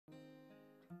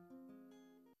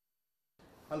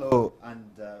Hello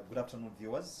and good afternoon,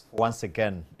 viewers. Once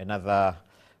again, another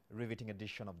riveting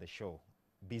edition of the show,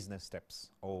 Business Steps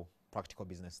or Practical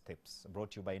Business Steps,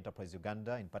 brought to you by Enterprise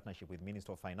Uganda in partnership with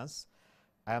Minister of Finance.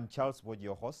 I am Charles Wood,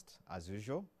 your host, as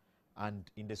usual. And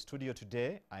in the studio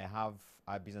today, I have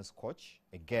our business coach,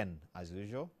 again, as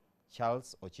usual,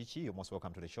 Charles Ochichi. You're most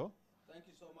welcome to the show. Thank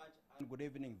you so much, and good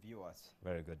evening, viewers.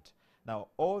 Very good. Now,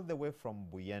 all the way from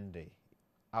Buyende,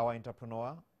 our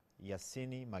entrepreneur,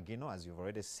 Yassini Magino, as you've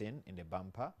already seen in the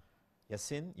bumper.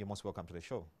 Yassine, you're most welcome to the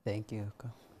show. Thank you.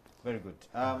 Very good.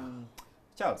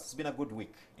 Charles, it's been a good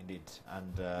week indeed.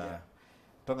 And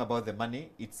talking about the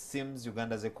money, it seems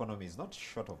Uganda's economy is not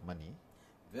short of money.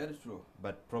 Very true.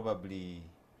 But probably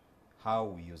how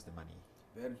we use the money.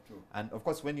 Very true. And of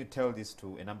course, when you tell this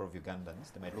to a number of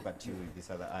Ugandans, they might look at you with this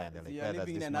other eye and they're like, yeah, that's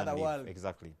living this in man another live. world.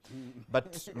 Exactly.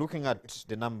 But looking at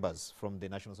the numbers from the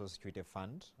National Social Security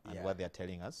Fund and what they're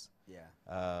telling us,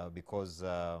 because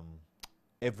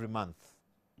every month,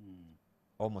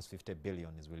 almost 50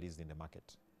 billion is released in the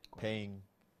market, paying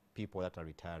people that are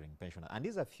retiring, pensioners. And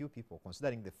these are few people,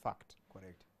 considering the fact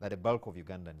that the bulk of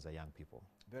Ugandans are young people.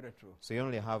 Very true. So you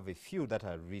only have a few that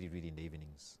are really, really in the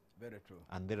evenings. Very true.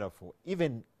 And therefore,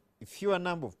 even a fewer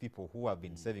number of people who have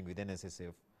been saving with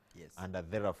NSSF and are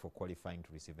therefore qualifying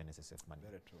to receive NSSF money.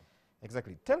 Very true.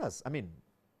 Exactly. Tell us, I mean,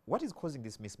 what is causing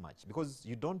this mismatch? Because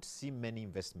you don't see many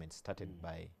investments started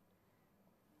by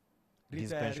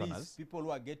these pensioners. People who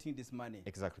are getting this money.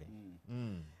 Exactly.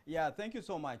 Yeah, thank you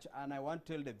so much. And I want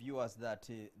to tell the viewers that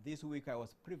this week I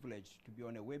was privileged to be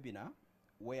on a webinar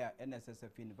where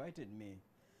NSSF invited me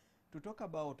to talk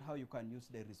about how you can use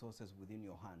the resources within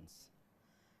your hands.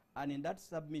 And in that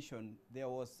submission, there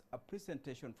was a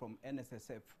presentation from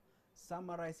NSSF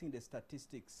summarizing the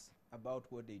statistics about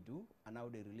what they do and how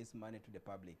they release money to the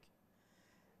public.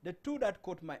 The two that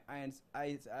caught my ears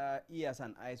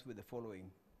and eyes were the following,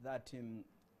 that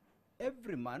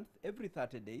every month, every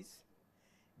 30 days,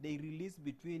 they release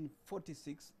between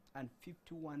 46 and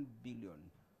 51 billion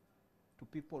to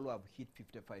people who have hit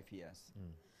 55 years.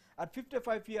 At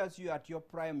 55 years, you're at your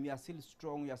prime, you're still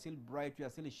strong, you're still bright,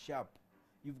 you're still sharp.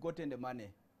 You've gotten the money.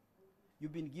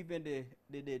 You've been given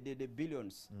the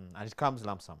billions. And it comes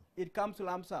lump sum. It comes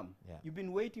lump sum. Yeah. You've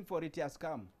been waiting for it, it has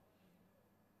come.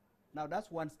 Now that's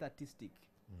one statistic.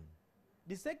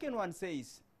 The second one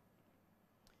says,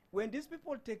 when these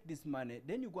people take this money,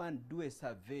 then you go and do a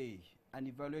survey and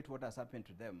evaluate what has happened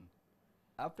to them.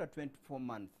 After 24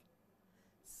 months,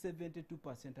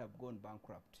 72% have gone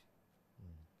bankrupt.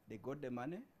 They got the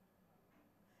money.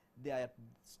 They are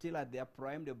still at their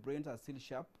prime. The brains are still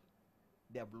sharp.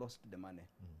 They have lost the money.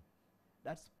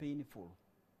 That's painful.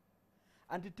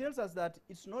 And it tells us that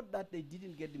it's not that they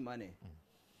didn't get the money.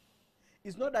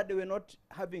 It's not that they were not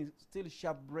having still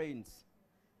sharp brains.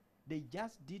 They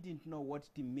just didn't know what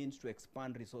it means to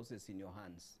expand resources in your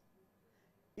hands.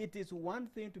 It is one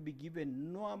thing to be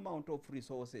given no amount of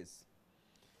resources,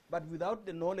 but without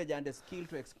the knowledge and the skill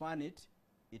to expand it,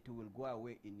 it will go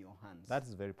away in your hands. That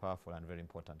is very powerful and very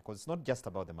important because it's not just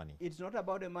about the money. It's not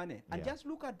about the money. And just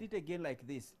look at it again like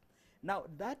this. Now,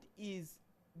 that is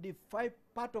the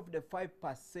part of the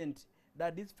 5%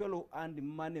 that this fellow earned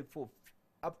money for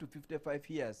up to 55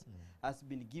 years has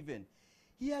been given.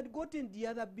 He had gotten the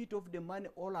other bit of the money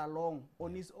all along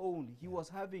on his own. He was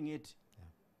having it.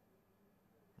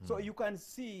 So you can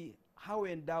see how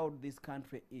endowed this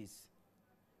country is.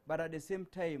 But at the same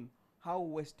time, how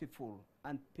wasteful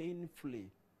and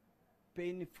painfully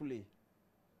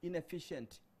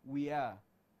inefficient we are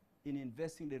in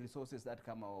investing the resources that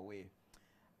come our way.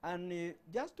 And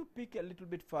just to pick a little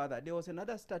bit further, there was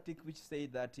another statistic which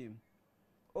said that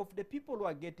of the people who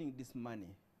are getting this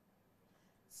money,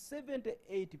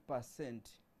 78%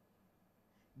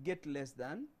 get less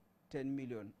than 10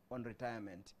 million on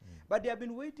retirement. But they have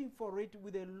been waiting for it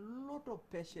with a lot of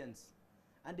patience,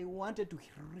 and they wanted to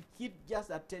hit just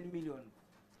at 10 million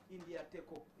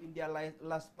in their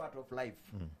last part of life,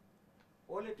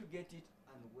 only to get it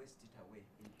and waste it away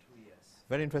in 2 years.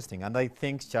 Very interesting. And I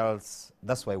think, Charles,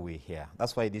 that's why we're here.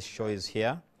 That's why this show is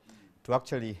here, to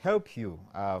actually help you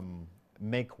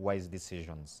make wise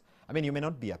decisions. I mean, you may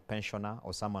not be a pensioner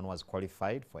or someone who has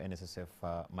qualified for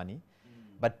NSSF money,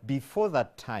 but before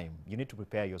that time, you need to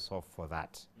prepare yourself for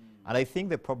that. And I think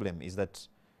the problem is that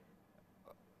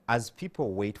as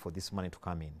people wait for this money to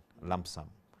come in, lump sum,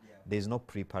 there's no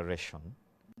preparation.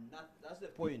 That's the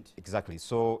point. Exactly.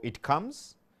 So it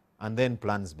comes, and then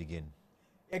plans begin.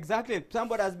 Exactly.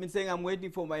 Somebody has been saying, I'm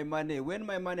waiting for my money. When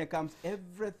my money comes,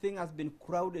 everything has been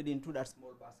crowded into that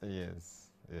small basket.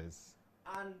 Yes, yes.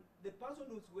 And the person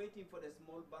who's waiting for the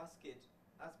small basket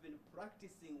has been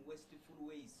practicing wasteful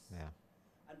ways. Yeah.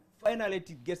 and finally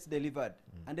it gets delivered.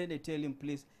 And then they tell him,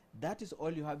 please, that is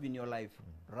all you have in your life.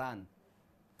 Run.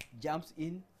 Jumps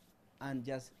in and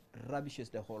just rubbishes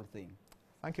the whole thing.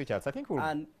 Thank you, Charles. I think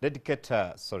we'll dedicate,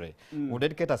 we'll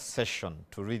dedicate a session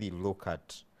to really look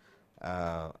at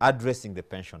addressing the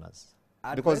pensioners.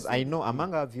 Because I know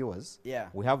among our viewers,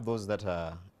 we have those that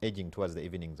are aging towards the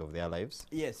evenings of their lives.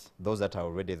 Yes. Those that are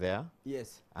already there.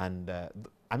 Yes. And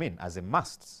I mean, as a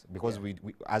must, because we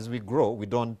as we grow, we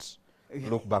don't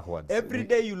look backwards. Every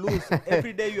day you lose,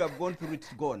 every day you have gone through,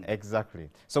 it's gone. Exactly.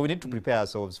 So we need to prepare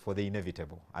ourselves for the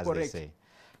inevitable, as they say.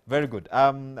 Very good.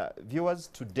 Viewers,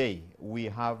 today we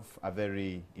have a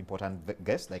very important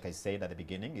guest, like I said at the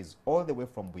beginning, is all the way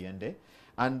from Buyende,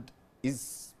 and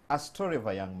is a story of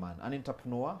a young man, an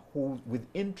entrepreneur who, with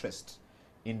interest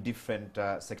in different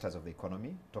sectors of the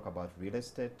economy, talk about real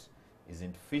estate, is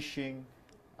in fishing,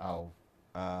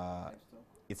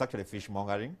 it's actually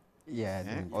fishmongering.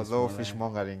 Yeah. Although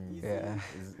fishmongering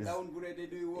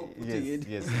is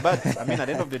yes. But I mean, at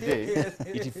the end of the day,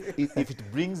 if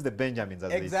it brings the Benjamins,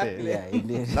 as they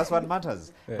say, that's what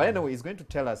matters. But anyway, he's going to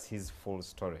tell us his full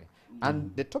story.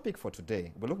 And the topic for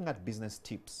today, we're looking at business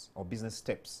tips or business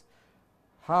steps.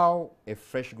 How a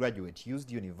fresh graduate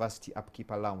used university upkeep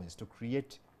allowance to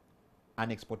create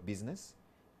an export business,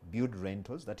 build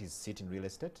rentals, that is sit in real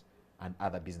estate, and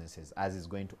other businesses, as he's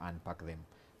going to unpack them.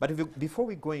 But before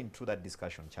we go into that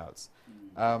discussion, Charles,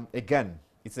 again,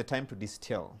 it's the time to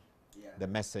distill the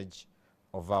message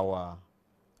of our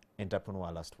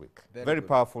entrepreneur last week. Very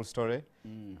powerful story,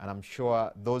 and I'm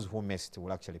sure those who missed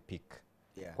will actually pick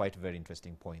quite very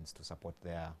interesting points to support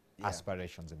their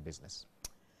aspirations in business.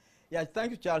 Yeah,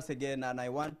 thank you, Charles, again. And I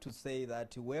want to say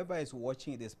that whoever is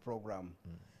watching this program,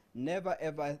 never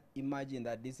ever imagine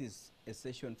that this is a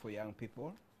session for young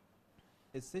people,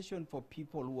 a session for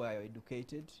people who are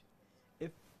educated, a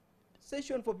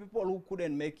session for people who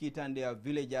couldn't make it and they are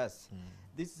villagers.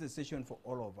 This is a session for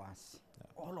all of us,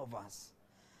 all of us.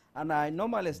 And I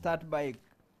normally start by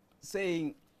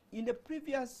saying, in the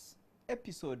previous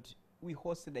episode, we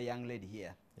hosted a young lady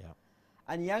here.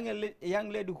 And a young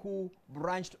lady who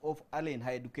branched off early in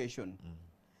higher education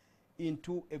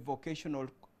into a vocational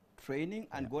training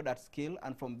and got that skill,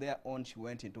 and from there on she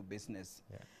went into business.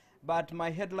 But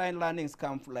my headline learnings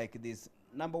come like this.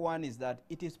 Number one is that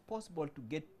it is possible to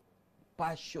get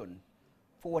passion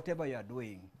for whatever you are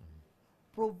doing,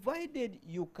 provided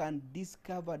you can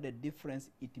discover the difference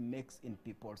it makes in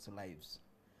people's lives.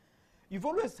 You've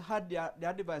always had the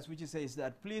advice which says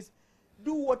that, please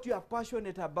do what you are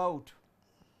passionate about.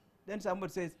 Then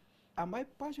somebody says, am I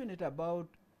passionate about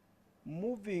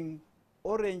moving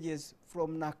oranges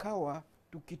from Nakawa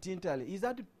to Kitintale? Is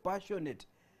that passionate?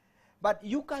 But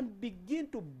you can begin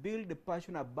to build the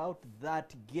passion about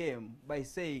that game by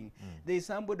saying, there's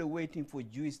somebody waiting for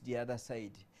juice the other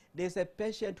side. There's a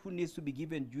patient who needs to be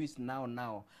given juice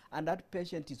now. And that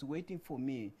patient is waiting for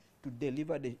me to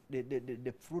deliver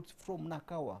the fruits from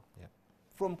Nakawa,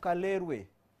 from Kalerwe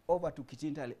over to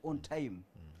Kitintale on time.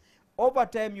 Over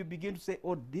time, you begin to say,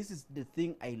 oh, this is the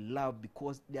thing I love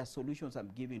because there are solutions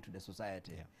I'm giving to the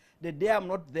society. The day I'm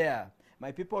not there,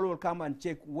 my people will come and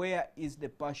check where is the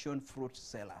passion fruit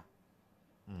seller.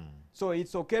 So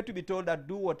it's okay to be told that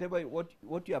do whatever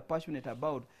what you are passionate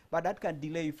about, but that can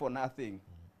delay you for nothing.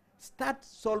 Start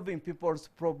solving people's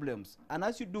problems. And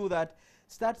as you do that,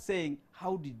 start saying,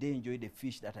 how did they enjoy the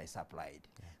fish that I supplied?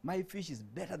 My fish is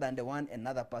better than the one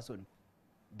another person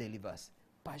delivers.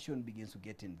 Passion begins to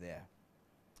get in there.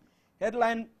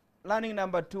 Headline learning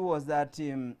number 2 was that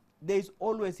there is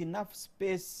always enough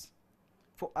space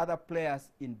for other players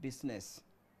in business.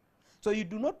 So you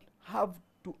do not have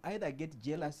to either get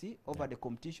jealousy over the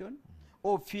competition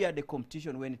or fear the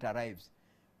competition when it arrives.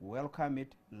 Welcome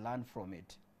it, learn from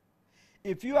it.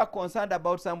 If you are concerned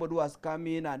about somebody who has come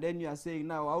in and then you are saying,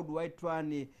 now how do I try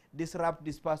and disrupt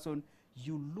this person,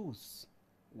 you lose,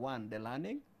 1, the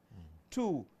learning,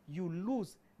 2, you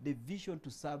lose the vision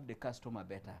to serve the customer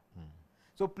better.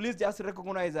 So please just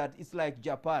recognize that it's like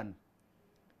Japan.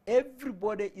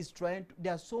 Everybody is trying to,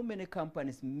 there are so many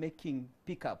companies making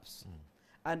pickups,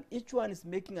 and each one is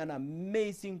making an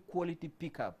amazing quality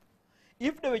pickup.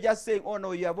 If they were just saying, oh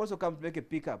no, you have also come to make a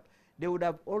pickup, they would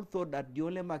have all thought that the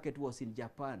only market was in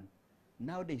Japan.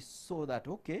 Now they saw that,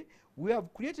 okay, we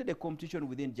have created a competition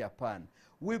within Japan.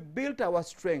 We built our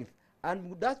strength,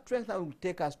 and that strength will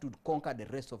take us to conquer the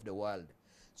rest of the world.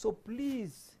 So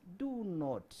please do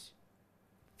not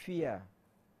fear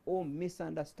or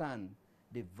misunderstand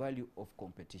the value of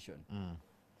competition.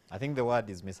 I think the word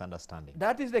is misunderstanding.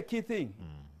 That is the key thing.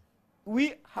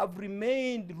 We have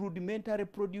remained rudimentary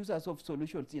producers of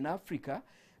solutions in Africa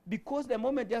Because the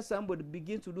moment just somebody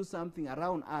begins to do something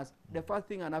around us, the first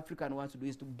thing an African wants to do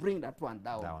is to bring that one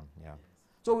down. Yeah.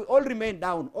 So we all remain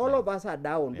down. All of us are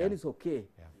down. Yeah. Then it's okay.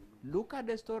 Yeah. Look at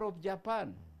the story of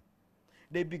Japan.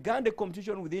 They began the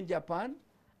competition within Japan,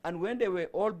 and when they were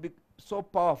all so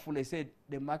powerful, they said,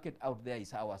 the market out there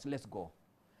is ours. Let's go.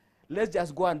 Let's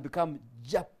just go and become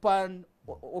Japan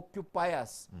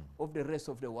occupiers of the rest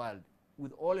of the world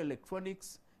with all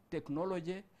electronics,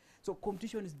 technology. So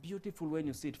competition is beautiful when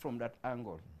you see it from that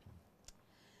angle.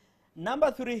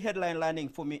 Number 3 headline learning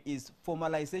for me is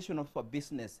formalization of a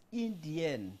business. In the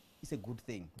end, it's a good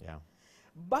thing. Yeah.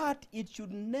 But it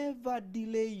should never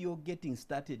delay your getting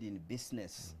started in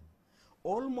business.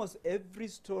 Almost every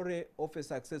story of a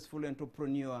successful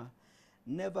entrepreneur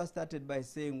never started by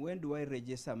saying, when do I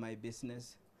register my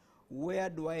business? Where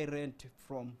do I rent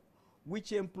from?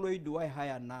 Which employee do I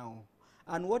hire now?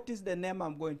 And what is the name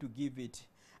I'm going to give it?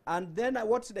 And then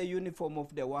what's the uniform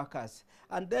of the workers?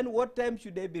 And then what time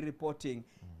should they be reporting?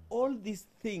 All these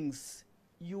things,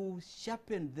 you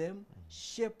sharpen them,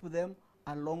 shape them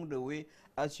along the way,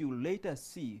 as you later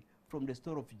see from the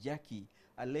story of Jackie,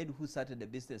 a lady who started the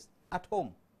business at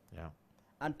home. Yeah.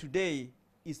 And today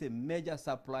is a major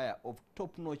supplier of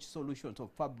top-notch solutions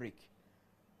of fabric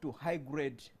to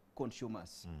high-grade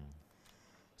consumers.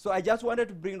 So I just wanted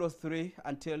to bring those 3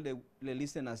 and tell the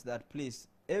listeners that, please,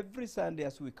 every Sunday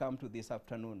as we come to these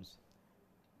afternoons,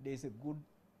 there is a good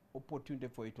opportunity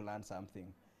for you to learn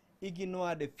something.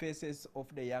 Ignore the faces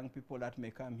of the young people that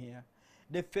may come here,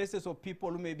 the faces of people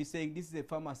who may be saying, this is a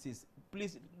pharmacist.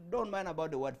 Please don't mind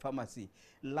about the word pharmacy.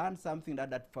 Learn something that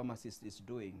that pharmacist is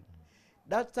doing.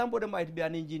 That somebody might be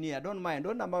an engineer. Don't mind.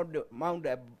 Don't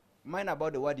mind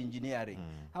about the word engineering.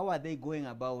 How are they going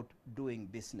about doing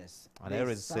business? And I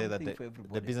always say that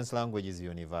the business language is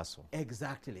universal.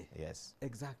 Exactly. Yes.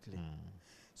 Exactly.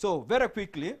 So very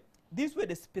quickly, these were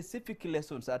the specific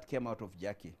lessons that came out of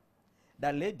Jackie.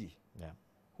 That lady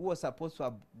who was supposed to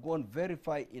have gone very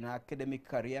far in her academic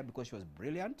career because she was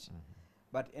brilliant,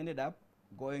 but ended up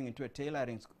going into a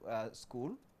tailoring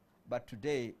school, but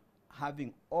today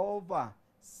having over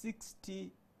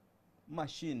 60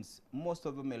 machines, most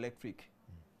of them electric,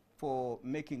 for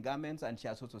making garments, and she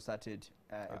has also started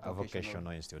a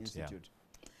vocational institute.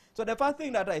 Yeah. So the first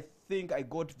thing that I think I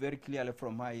got very clearly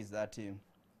from her is that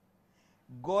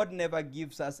God never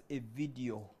gives us a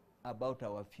video about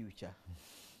our future.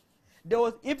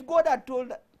 If God had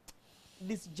told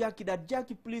this Jackie that,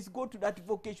 Jackie, please go to that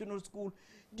vocational school,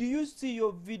 do you see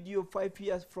your video 5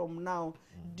 years from now?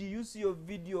 Do you see your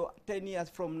video 10 years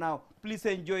from now? Please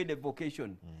enjoy the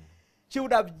vocation. She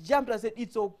would have jumped and said,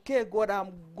 it's okay, God,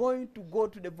 I'm going to go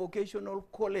to the vocational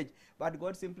college. But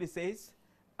God simply says,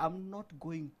 I'm not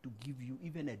going to give you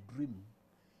even a dream,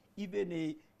 even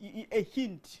a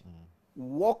hint.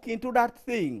 Walk into that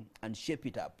thing and shape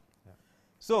it up. Yeah.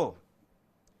 So,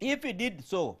 if he did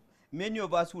so, many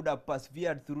of us would have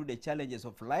persevered through the challenges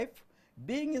of life,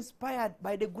 being inspired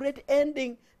by the great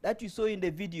ending that you saw in the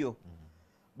video.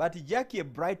 But Jackie, a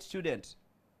bright student,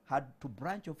 had to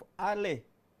branch off early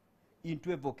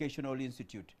into a vocational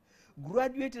institute,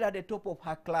 graduated at the top of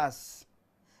her class,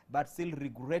 but still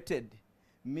regretted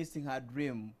missing her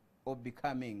dream of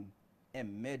becoming a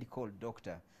medical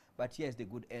doctor. But here's the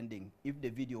good ending, if the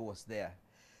video was there.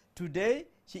 Today,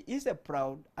 she is a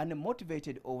proud and a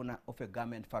motivated owner of a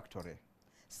garment factory,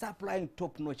 supplying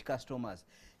top-notch customers.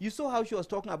 You saw how she was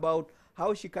talking about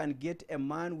how she can get a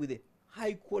man with a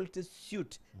high-quality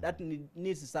suit that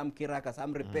needs some kiraka,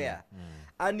 some repair.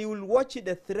 And he will watch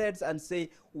the threads and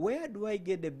say, where do I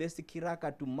get the best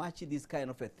kiraka to match this kind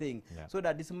of a thing, so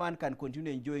that this man can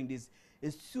continue enjoying this?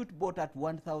 A suit bought at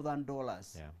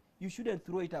 $1,000. Yeah. You shouldn't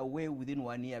throw it away within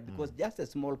 1 year because just a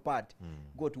small part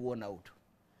got worn out.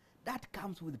 That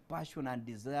comes with passion and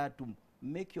desire to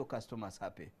make your customers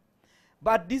happy.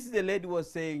 But this is the lady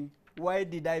was saying, why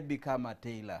did I become a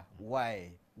tailor?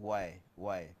 Why?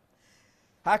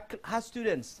 Her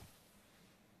students,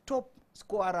 top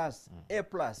scorers, A+.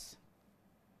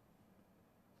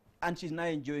 And she's now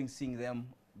enjoying seeing them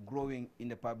growing in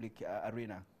the public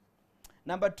arena.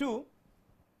 Number 2,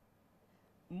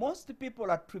 most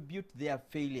people attribute their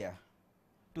failure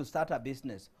to start a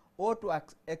business or to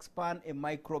expand a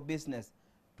micro business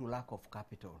to lack of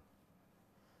capital.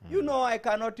 You know, I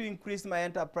cannot increase my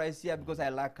enterprise here because I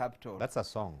lack capital. That's a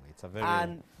song. It's a very...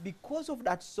 And because of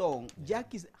that song,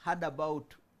 Jackie's heard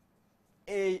about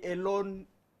a loan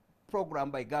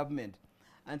program by government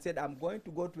and said, I'm going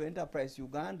to go to Enterprise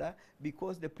Uganda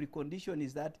because the precondition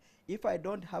is that if I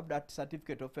don't have that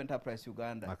certificate of Enterprise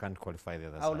Uganda, I can't qualify the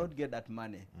other I will side. not get that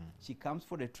money. She comes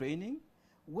for the training.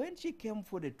 when she came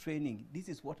for the training, this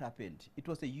is what happened. It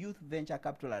was a youth venture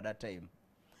capital at that time.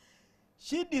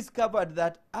 She discovered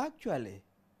that actually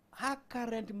her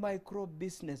current micro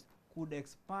business could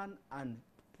expand and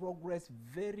progress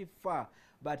very far,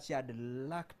 but she had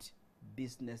lacked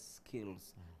business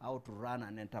skills, how to run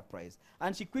an enterprise.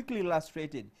 And she quickly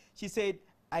illustrated. She said,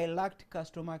 I lacked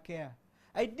customer care.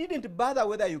 I didn't bother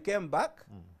whether you came back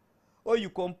or you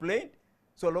complained.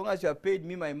 So long as you have paid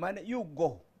me my money, you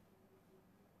go.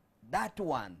 That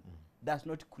one does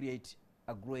not create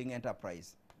a growing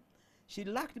enterprise. She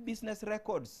lacked business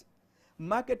records,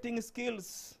 marketing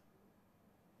skills.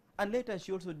 And later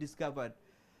she also discovered,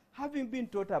 having been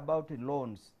taught about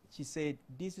loans, she said,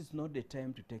 this is not the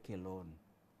time to take a loan.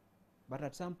 But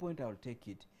at some point I'll take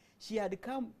it. She had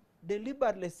come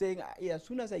deliberately saying, as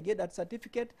soon as I get that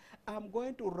certificate, I'm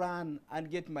going to run and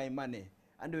get my money.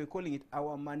 And they were calling it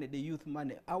our money, the youth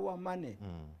money, our money.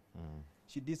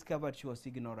 She discovered she was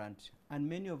ignorant. And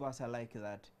many of us are like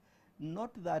that.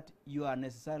 Not that you are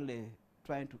necessarily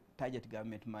trying to target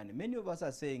government money. Many of us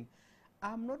are saying,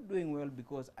 I'm not doing well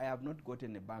because I have not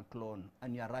gotten a bank loan,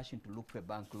 and you are rushing to look for a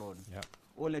bank loan. Yep.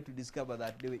 Only to discover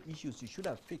that there were issues you should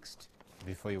have fixed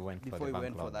before you went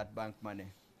for that bank money.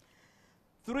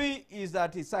 3 is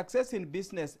that success in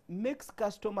business makes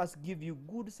customers give you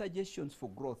good suggestions for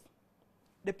growth.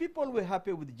 The people were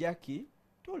happy with Jackie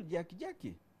told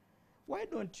Jackie, why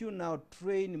don't you now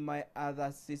train my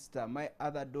other sister, my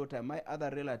other daughter, my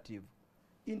other relative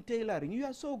in tailoring? You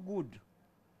are so good.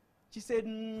 She said,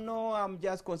 no, I'm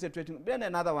just concentrating. Then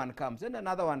another one comes. Then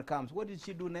another one comes. What did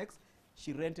she do next?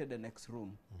 She rented the next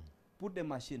room, put the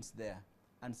machines there,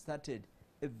 and started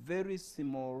a very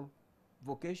small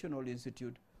vocational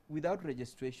institute without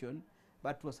registration,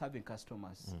 but was having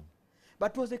customers.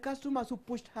 But it was the customers who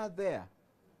pushed her there.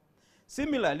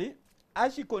 Similarly,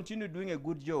 as she continued doing a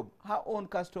good job, her own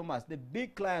customers, the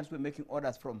big clients were making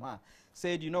orders from her,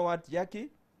 said, you know what, Jackie?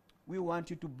 We want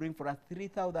you to bring for us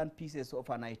 3,000 pieces of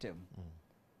an item.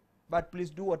 But please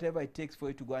do whatever it takes for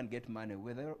you to go and get money,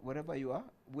 wherever you are,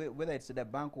 whether it's at the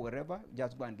bank or wherever,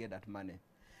 just go and get that money.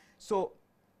 So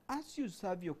as you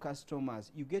serve your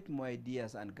customers, you get more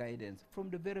ideas and guidance from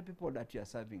the very people that you are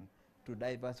serving to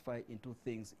diversify into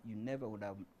things you never would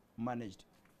have managed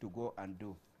to go and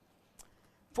do.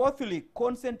 Fourthly,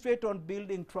 concentrate on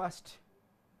building trust.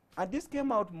 And this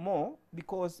came out more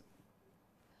because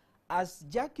as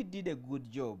Jackie did a good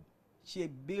job, she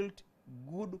built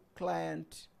good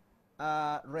client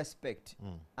respect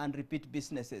and repeat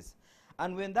businesses.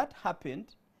 And when that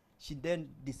happened, she then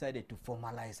decided to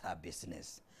formalize her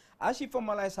business. As she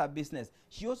formalized her business,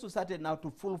 she also started now to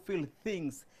fulfill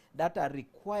things that are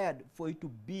required for you to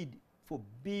bid for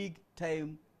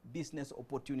big-time business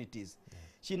opportunities.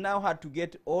 She now had to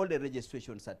get all the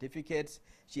registration certificates.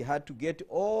 She had to get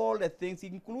all the things,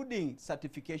 including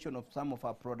certification of some of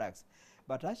her products.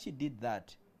 But as she did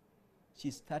that,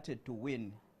 she started to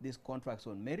win these contracts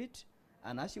on merit.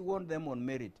 And as she won them on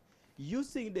merit,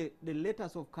 using the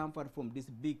letters of comfort from these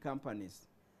big companies,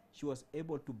 she was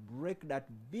able to break that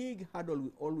big hurdle we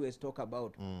always talk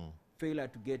about, failure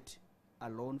to get a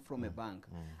loan from a bank.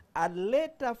 A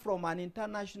letter from an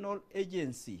international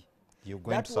agency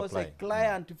that was a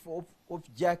client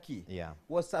of Jackie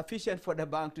was sufficient for the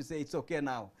bank to say, it's okay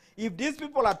now. If these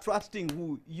people are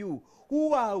trusting you,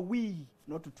 who are we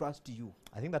not to trust you?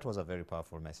 I think that was a very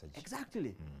powerful message.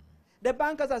 Exactly. The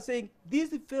bankers are saying,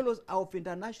 these fellows are of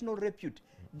international repute.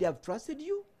 They have trusted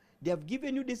you. They have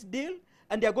given you this deal,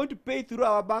 and they are going to pay through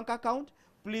our bank account.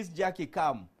 Please, Jackie,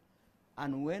 come.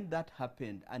 And when that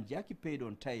happened, and Jackie paid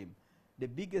on time, the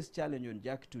biggest challenge on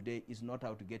Jackie today is not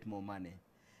how to get more money,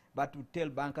 but to tell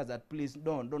bankers that, please,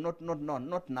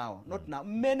 not now.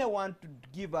 Many want to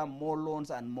give her more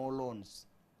loans and more loans,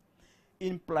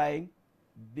 implying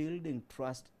building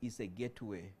trust is a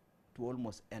gateway to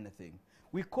almost anything.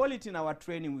 We call it in our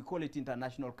training, we call it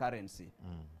international currency.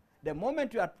 The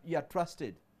moment you are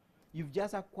trusted, you've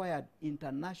just acquired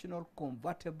international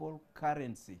convertible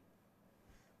currency.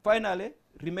 Finally,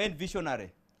 remain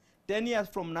visionary. 10 years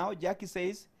from now, Jackie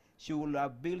says she will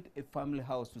have built a family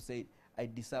house to say, I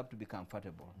deserve to be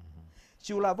comfortable.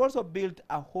 She will have also built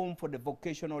a home for the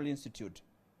vocational institute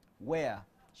where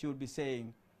she will be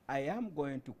saying, I am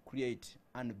going to create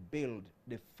and build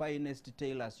the finest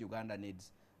tailors Uganda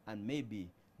needs, and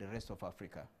maybe the rest of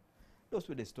Africa. Those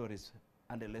were the stories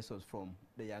and the lessons from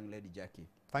the young lady Jackie.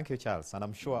 Thank you, Charles. And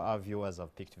I'm sure our viewers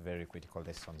have picked very critical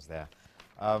lessons there.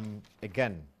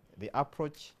 Again, the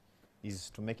approach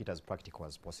is to make it as practical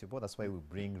as possible. That's why we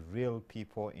bring real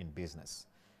people in business.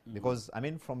 Because, I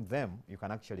mean, from them, you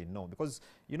can actually know. Because,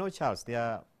 you know, Charles, there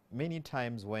are many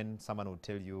times when someone will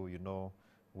tell you, you know,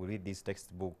 we read these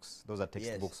textbooks. Those are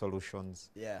textbook solutions.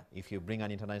 Yeah. If you bring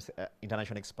an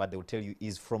international expert, they will tell you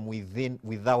is from within,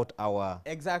 without our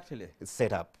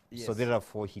setup. Yes. So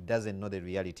therefore, he doesn't know the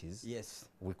realities. Yes.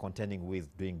 We're contending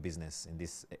with doing business in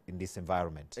this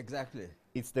environment. Exactly.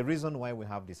 It's the reason why we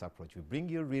have this approach. We bring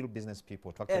you real business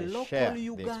people to A actually local share the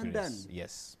Ugandan. experience.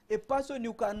 Yes. A person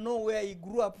you can know where he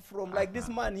grew up from, like this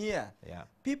man here. Yeah.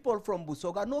 People from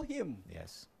Busoga know him.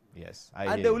 Yes. Yes.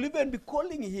 And they will even be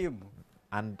calling him.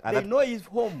 And they know his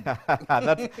home.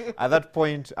 At that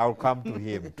point, I'll come to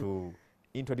him to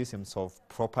introduce himself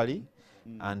properly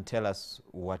and tell us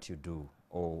what you do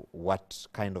or what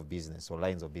kind of business or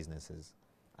lines of businesses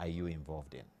are you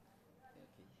involved in. Okay.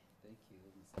 Thank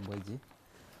you, Mr. Boyji.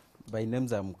 By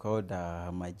names, I'm called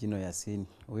Majino Yasin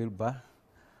Wilbur,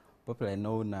 popularly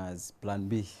known as Plan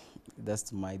B.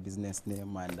 That's my business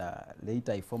name, and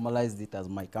later I formalized it as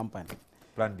my company.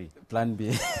 Plan B. Plan B.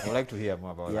 I would like to hear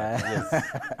more about that.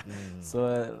 Yes.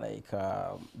 So, like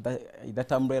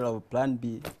that umbrella of Plan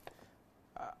B,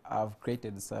 I've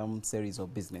created some series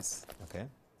of business. Okay.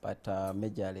 But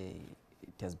majorly,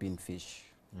 it has been fish.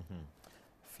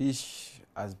 Fish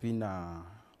has been.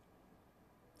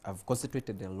 I've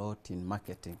concentrated a lot in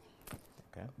marketing.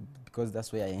 Okay. Because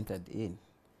that's where I entered in.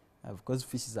 Because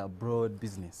fish is a broad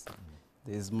business.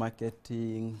 There's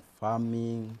marketing,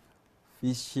 farming,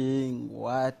 fishing,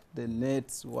 the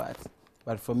nets,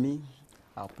 But for me,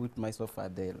 I'll put myself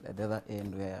at the other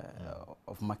end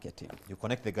of marketing. You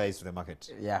connect the guys to the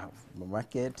market. Yeah, the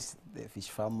market, the fish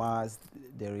farmers,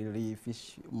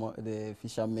 the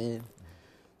fishermen.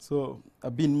 So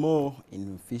I've been more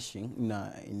in fishing,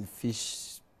 in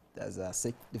fish as the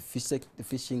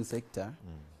fishing sector,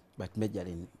 but majorly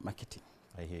in marketing.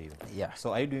 I hear you. Yeah.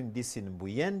 So are you doing this in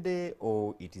Buyende,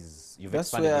 or you've that's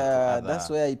expanded it to other? That's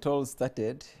where it all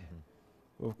started.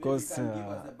 Of course. You can give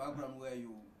us the background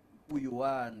who you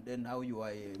are and then how you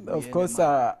are. Of course,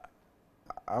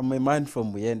 I'm a man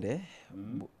from Buyende,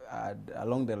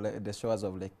 along the shores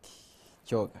of Lake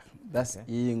Choga. That's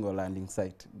Ingo landing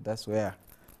site. That's where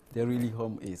the really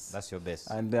home is. That's your base.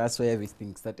 And that's where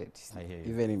everything started, I hear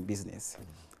you. even in business.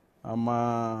 I'm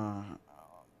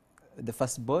the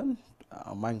firstborn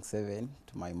among 7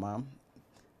 to my mom,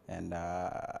 and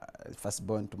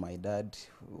firstborn to my dad.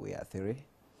 We are 3.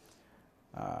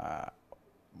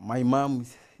 My mom,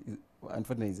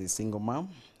 unfortunately, is a single mom,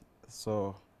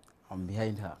 so I'm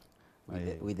behind her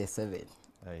with the 7.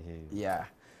 I hear you. Yeah.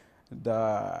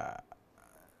 The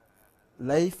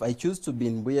life, I choose to be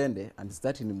in Buyende and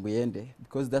start in Buyende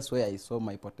because that's where I saw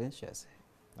my potentials.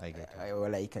 I get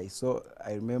it.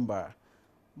 I remember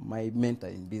my mentor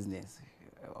in business,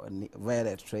 via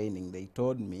the training, they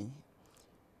told me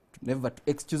never to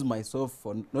excuse myself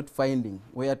for not finding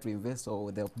where to invest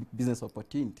or the business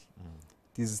opportunity.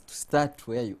 It is to start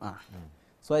where you are.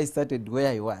 So I started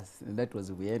where I was, and that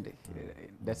was Buyende.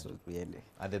 That was Buyende.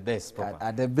 At the base, proper.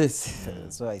 At the base.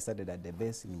 So I started at the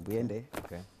base in Buyende.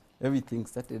 Okay. Everything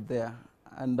started there.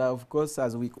 And of course,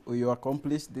 as you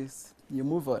accomplish this, you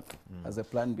move on as a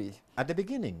plan B. At the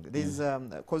beginning, there's,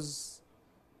 because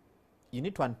you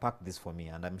need to unpack this for me,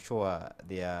 and I'm sure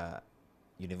there are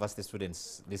university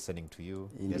students listening to you.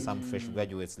 Indeed. There's some fresh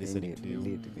graduates listening to you.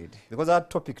 Indeed. Because our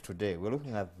topic today, we're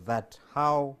looking at that,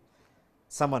 how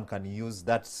someone can use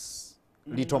that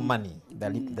little money,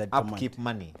 That upkeep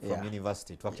money from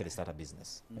university to actually start a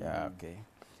business. Yeah, okay.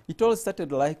 It all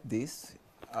started like this.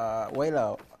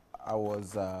 While I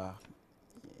was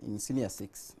in senior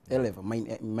 6, A-level,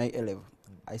 my A-level,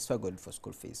 I struggled for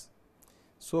school fees.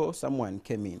 So someone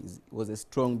came in, he was a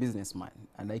strong businessman,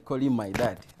 and I call him my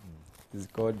dad. He's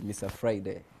called Mr.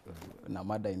 Friday,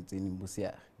 Namada in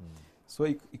Busia. So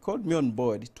he called me on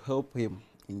board to help him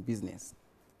in business.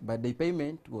 But the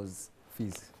payment was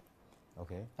fees.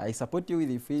 Okay. I support you with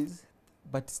the fees,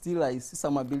 but still I see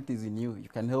some abilities in you. You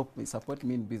can help me, support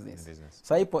me in business.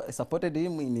 So I supported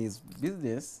him in his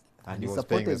business, and he was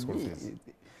supported paying the school me. fees.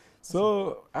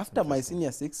 So after my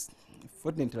senior 6,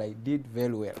 fortunately I did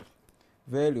very well.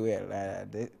 Very well.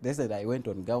 They said I went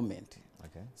on government.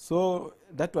 Okay. So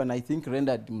that one I think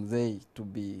rendered Mzee to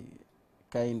be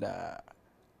kind of,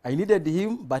 I needed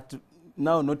him, but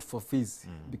now not for fees,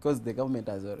 because the government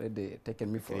has already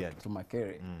taken me to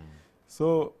Makere.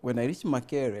 So when I reached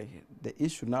Makere, the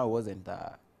issue now wasn't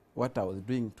what I was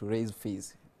doing to raise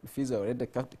fees. The fees were already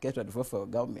catered for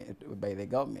government, by the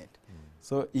government.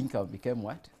 So income became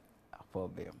what? A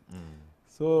problem.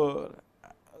 So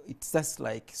it's just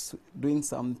like doing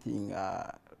something,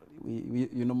 we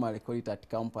normally call it at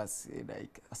campus,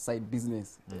 like a side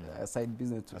business, to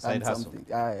earn something.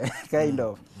 Kind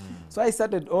of. So I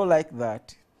started all like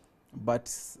that,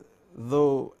 but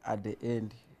though at the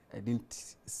end, I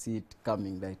didn't see it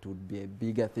coming that it would be a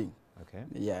bigger thing. Okay.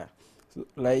 Yeah. So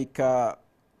like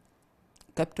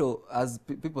capital, as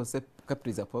people say,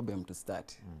 capital is a problem to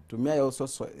start. To me, I also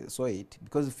saw it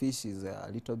because fish is a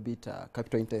little bit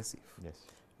capital intensive. Yes.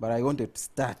 But I wanted to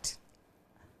start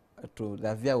to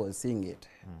the way I was seeing it.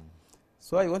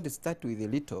 So I wanted to start with a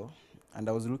little, and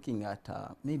I was looking at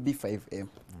maybe 5M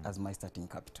as my starting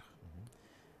capital,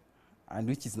 and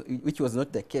which was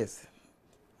not the case.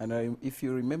 And if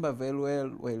you remember very well,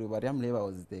 when Mariam Leva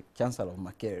was the Chancellor of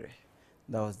Makerere,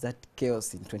 there was that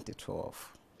chaos in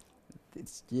 2012.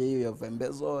 It's GA of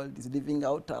embezzled, is living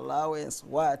out allowance,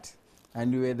 what?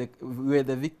 And we were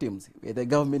the victims. We were the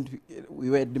government. We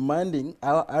were demanding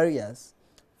our areas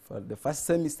for the first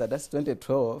semester, that's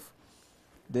 2012.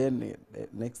 Then the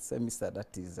next semester,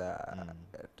 that is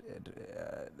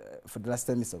for the last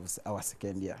semester of our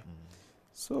second year.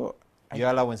 So your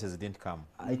allowances didn't come.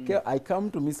 I come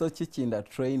to Mr. Chichi in that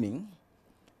training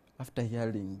after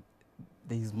hearing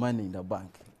there is money in the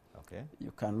bank. Okay.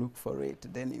 You can look for it,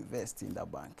 then invest in the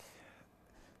bank.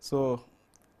 So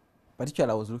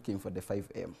particularly I was looking for the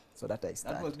 5M, so that I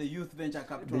started. That was the youth venture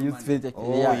capital The youth money. venture.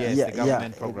 Oh, yes, the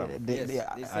government program. They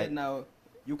said now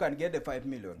you can get the 5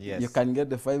 million. Yes. You can get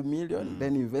the 5 million,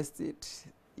 then invest it.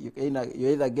 You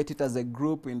either get it as a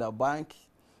group in the bank,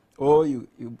 or you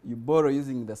borrow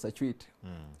using the security.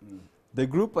 The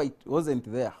group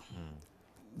wasn't there.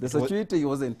 The security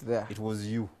wasn't there. It was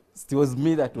you. It was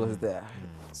me that was there.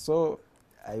 So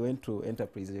I went to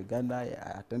Enterprise Uganda.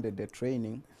 I attended the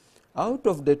training. Out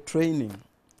of the training,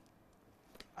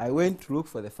 I went to look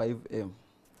for the 5M.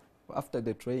 After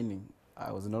the training,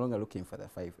 I was no longer looking for the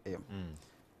 5M.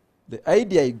 The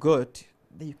idea I got,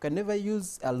 that you can never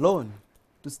use a loan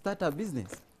to start a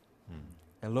business.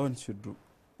 A loan should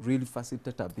really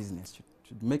facilitate a business,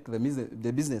 should make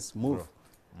the business move,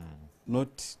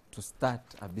 not to start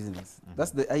a business.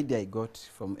 That's the idea I got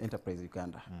from Enterprise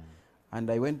Uganda. And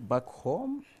I went back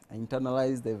home, I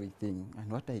internalized everything,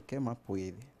 and what I came up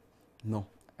with, no,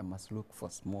 I must look for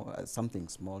something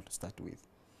small to start with.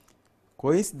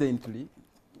 Coincidentally,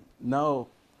 now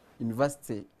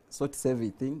university sorts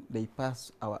everything, they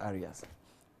pass our areas.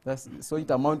 So it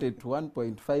amounted to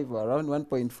 1.5, around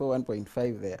 1.4,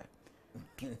 1.5 there,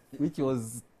 which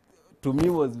was, to me,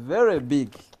 was very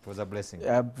big. It was a blessing.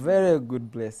 A very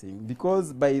good blessing,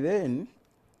 because by then,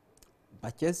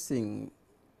 purchasing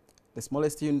the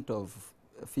smallest unit of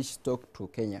fish stock to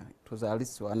Kenya, it was at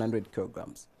least 100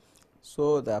 kilograms.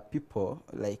 So there are people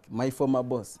like my former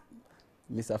boss,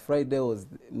 Mr. Friday, was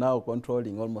now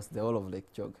controlling almost the whole of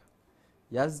Lake Chog.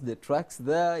 He has the trucks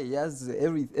there, he has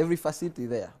every facility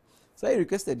there. So I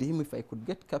requested him if I could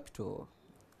get capital.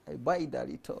 I buy it a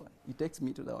little. He takes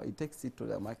it to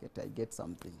the market, I get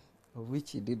something,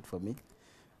 which he did for me.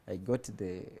 I got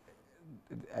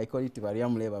I call it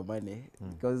Mariam labor money,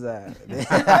 because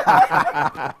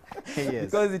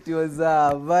because it was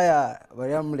via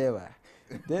Mariam labor.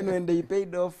 Then when they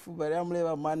paid off Mariam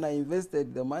labor money, I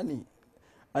invested the money.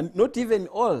 And not even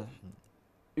all.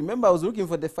 Remember, I was looking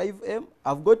for the 5M.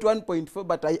 I've got 1.4,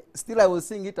 but I was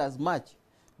seeing it as much.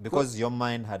 Because your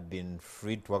mind had been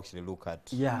free to actually look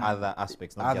at other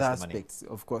aspects, not other just the aspects,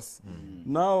 of course.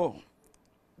 Now,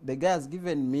 the guy has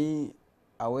given me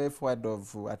a way forward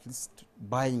of at least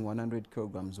buying 100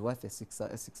 kilograms worth of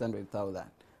 600,000.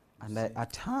 And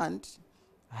at hand,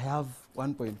 I have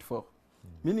 1.4,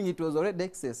 meaning it was already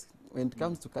excess when it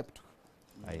comes to capital.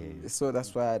 So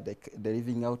that's why the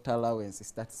living out allowance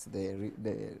starts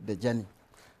the journey.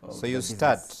 So you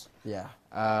start. Yeah.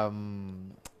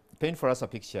 Paint for us a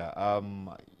picture.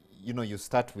 You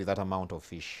start with that amount of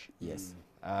fish. Yes.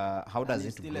 How does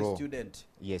it still grow? A student.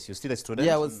 Yes, you're still a student.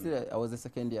 Yeah, I was a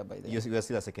second year by then. You were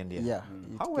still a second year. Yeah.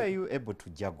 How were you able to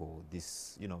juggle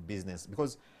this, business?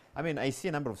 Because I see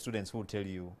a number of students who tell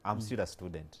you, "I'm still a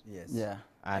student." Yes. Yeah.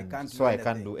 And I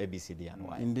can't do ABCD and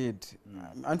Y. Indeed.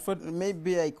 And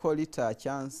maybe I call it a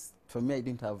chance. For me, I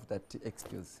didn't have that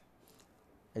excuse.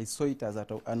 I saw it as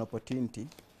an opportunity,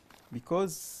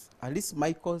 because at least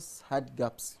my course had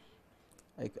gaps.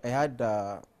 I had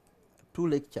 2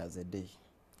 lectures a day,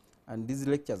 and these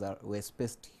lectures were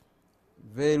spaced,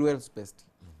 very well spaced.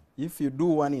 If you do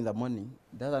one in the morning,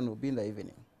 the other one will be in the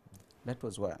evening. That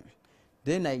was one.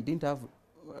 Then I didn't have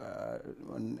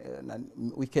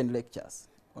weekend lectures.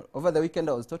 Over the weekend,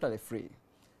 I was totally free.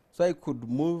 So I could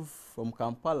move from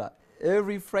Kampala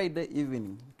every Friday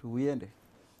evening to Uyende,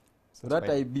 so that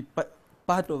I be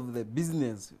part of the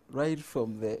business right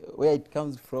from where it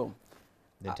comes from.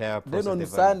 The entire process. Then on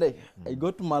Sunday, I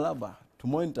go to Malaba to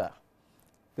monitor.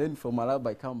 Then from Malaba,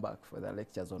 I come back for the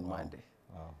lectures on Monday.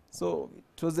 Wow. So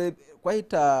it was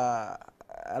quite a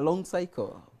long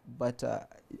cycle. but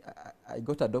I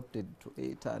got adopted to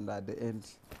it, and at the end,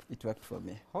 it worked for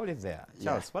me. Hold it there.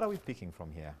 Charles, what are we picking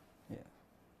from here? Yeah.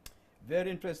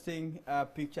 Very interesting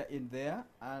picture in there,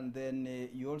 and then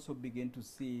you also begin to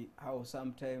see how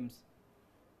sometimes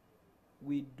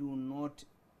we do not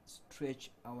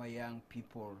stretch our young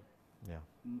people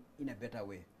in a better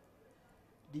way.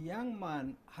 The young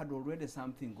man had already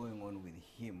something going on with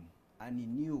him, and he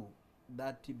knew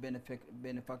that the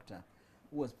benefactor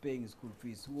who was paying his school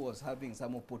fees, who was having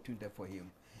some opportunity for him.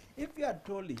 If you had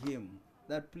told him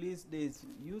that, please, there's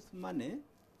youth money,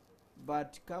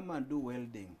 but come and do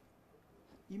welding,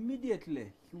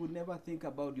 immediately he would never think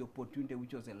about the opportunity,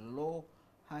 which was a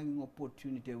low-hanging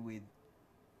opportunity with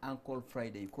Uncle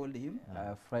Friday. You called him?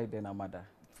 Friday Namada.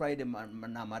 Friday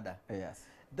Namada. Yes.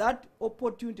 That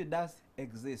opportunity does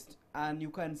exist, and you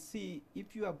can see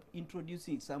if you are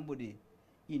introducing somebody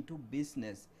into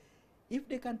business, if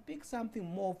they can pick something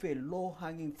more of a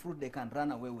low-hanging fruit they can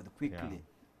run away with quickly,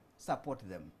 support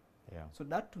them. Yeah. So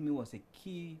that to me was a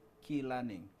key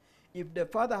learning. If the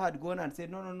father had gone and said,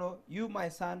 no, no, no, you, my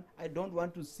son, I don't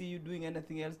want to see you doing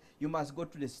anything else, you must go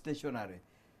to the stationery,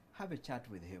 have a chat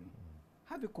with him,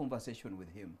 have a conversation with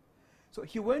him. So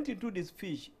he went into this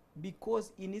fish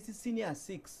because in his senior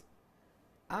 6,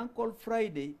 Uncle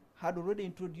Friday had already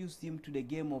introduced him to the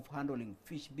game of handling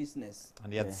fish business.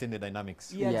 And he had seen the dynamics.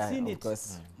 He had seen of it.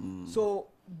 course. So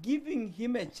giving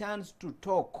him a chance to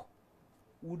talk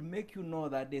would make you know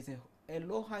that there's a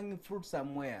low-hanging fruit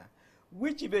somewhere,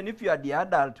 which even if you are the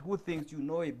adult who thinks you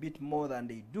know a bit more than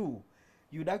they do,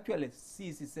 you'd actually see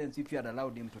his sense if you had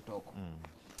allowed him to talk.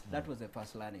 That was the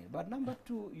first learning. But number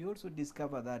 2, you also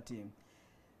discover that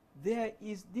there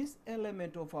is this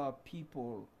element of our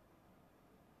people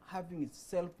having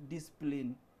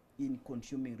self-discipline in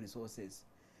consuming resources.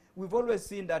 We've always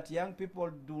seen that young people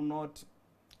do not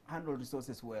handle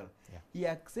resources well. Yeah. He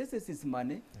accesses his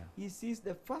money. He sees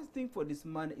the first thing for this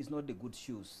money is not the good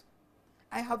shoes.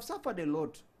 I have suffered a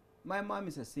lot. My mom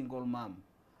is a single mom.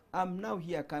 I'm now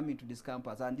here coming to this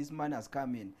campus, and this man has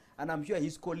come in, and I'm sure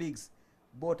his colleagues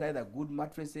bought either good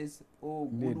mattresses or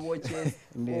good watches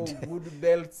or good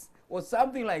belts or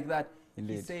something like that.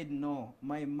 He said, no,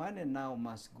 my money now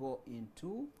must go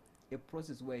into a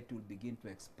process where it will begin to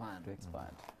expand.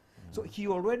 So he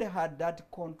already had that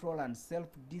control and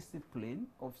self-discipline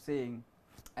of saying,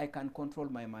 I can control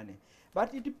my money.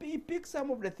 But he picks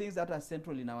some of the things that are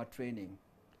central in our training.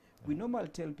 We normally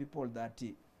tell people that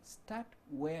start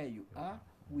where you are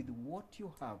with what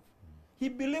you have. He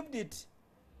believed it.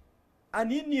 And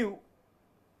he knew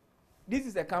this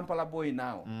is a Kampala boy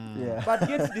now, but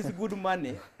gets this good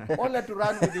money, only to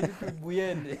run with it to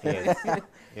Buyende.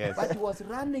 Yes. But he was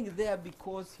running there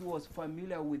because he was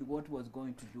familiar with what he was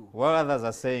going to do. While others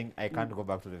are saying, I can't go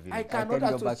back to the village. I cannot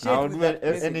associate I'll with do that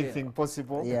place anything again.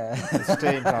 possible to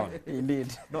stay in town.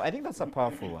 Indeed. No, I think that's a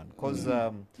powerful one, because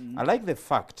I like the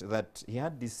fact that he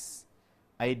had this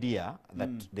idea that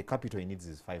the capital he needs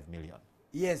is 5 million.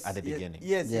 Yes. At the beginning.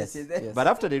 Yes. But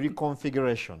after the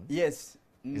reconfiguration, Yes.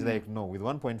 he's like, no, with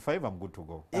 1.5, I'm good to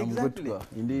go. I'm Exactly. good to go.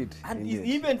 Indeed. And Indeed.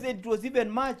 he even said it was even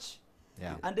much.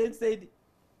 Yeah. And then said,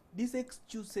 these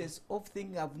excuses of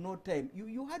thinking I have no time.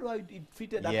 You had how it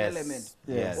treated that element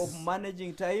of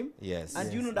managing time. Yes.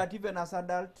 And you know that even as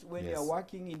adults, when you are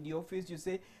working in the office, you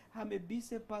say, I'm a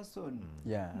busy person.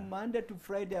 Monday to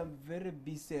Friday, I'm very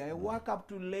busy. I work up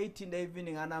to late in the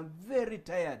evening and I'm very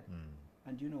tired.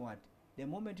 And you know what? The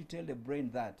moment you tell the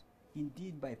brain that,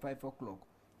 indeed by 5 o'clock,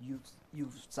 you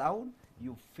sound,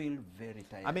 you feel very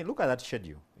tired. I mean, look at that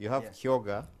schedule. You have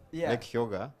Kyoga, Lake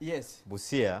Kyoga,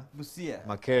 Busia,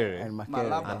 Makere, and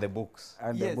Malaba. and the books.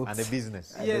 And the books. And the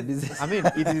business. Yes. I mean,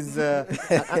 it is,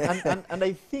 and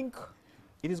I think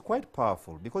it is quite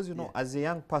powerful because, you know, as a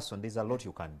young person, there's a lot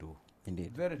you can do.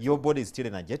 Indeed. Very Your body is still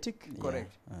energetic.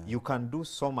 correct. You can do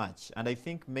so much. And I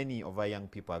think many of our young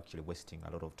people are actually wasting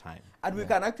a lot of time. And we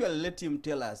can actually let him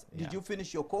tell us, did you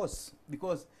finish your course?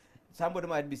 Because somebody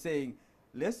might be saying,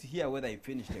 let's hear whether he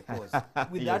finished the course.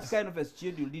 With that kind of a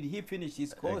schedule, did he finish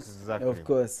his course? Exactly. Of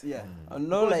course. Yeah.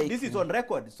 No, Because like this is on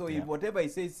record. So if whatever he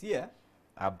says here,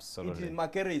 Absolutely.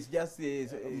 Makere is just...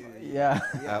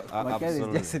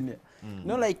 Makere is just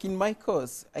no, like in my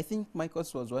course, I think my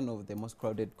course was one of the most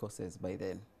crowded courses by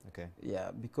then. Okay.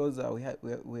 Yeah, because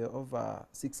we were over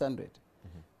 600.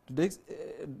 Today,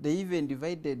 they even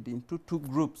divided into 2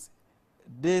 groups.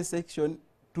 Day section,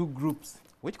 2 groups.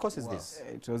 Which course is this?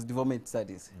 It was development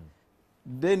studies.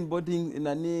 Then boarding in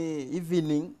an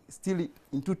evening, still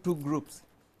into 2 groups.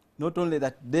 Not only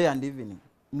that, day and evening.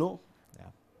 No. Yeah.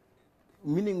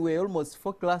 Meaning we're almost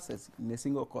 4 classes in a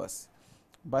single course.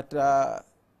 But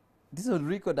this was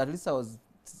record, at least I was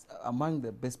it's among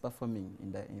the best performing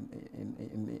in the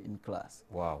in class.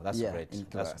 Wow, that's Yeah, great. in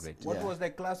That's class. great. What Yeah. was the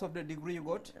class of the degree you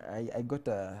got? I got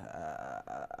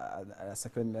a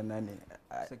second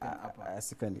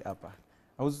second upper.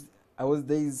 I was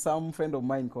there is some friend of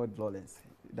mine called Lawrence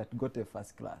that got a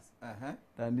first class,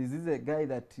 and this is a guy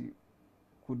that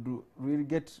could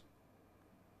really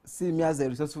see me as a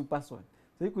resourceful person.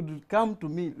 So he could come to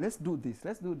me, let's do this.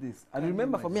 And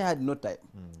remember, for me, I had no time.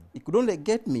 He could only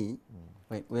get me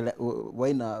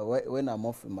when I'm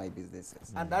off in my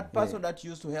businesses. And that person that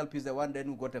used to help is the one then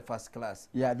who got a first class.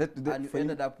 Yeah, And you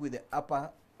ended up with the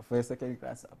upper. For a second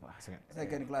class upper.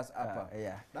 Second class upper.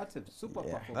 Yeah. That's a super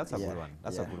Yeah. performance. That's a Yeah. good one.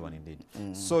 That's a Yeah. good one indeed.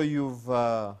 Mm. So you've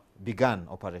begun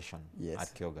operation Yes.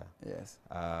 at Kyoga. Yes.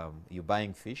 You're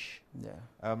buying fish.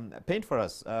 Yeah. Paint for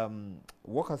us.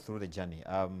 Walk us through the journey.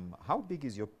 How big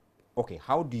is your... Okay,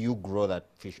 how do you grow that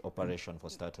fish operation for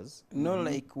starters? No,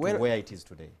 like To well, where it is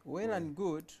today? well and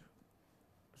good.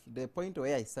 To the point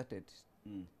where I started,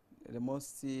 the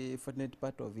most fortunate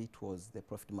part of it was the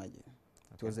profit margin.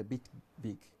 It was a bit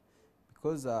big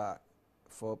because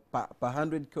for per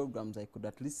 100 kilograms I could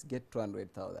at least get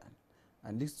 200,000,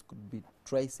 and this could be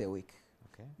twice a week.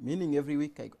 Okay. Meaning every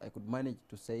week I could manage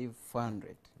to save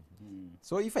 400.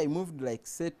 So if I moved like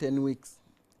say 10 weeks,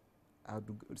 I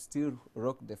would still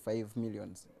rock the 5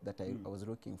 millions that I was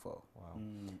looking for. Wow.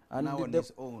 And now on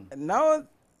its own. now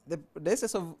the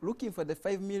essence of looking for the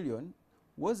 5 million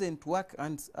wasn't to work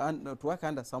to work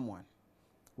under someone,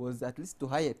 was at least to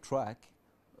hire a truck,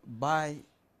 buy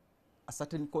a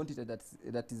certain quantity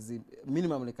that is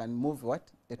minimally can move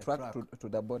a truck to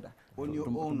the border On your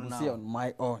to own Busia now. on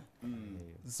my own.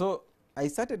 So I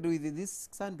started with this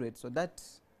 600 so that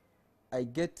I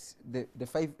get the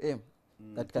 5M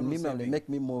that can Total minimally saving. make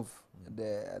me move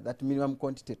that minimum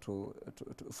quantity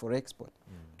for export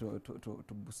to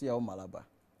Busia or Malaba.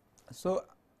 So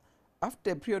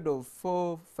after a period of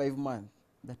 4-5 months,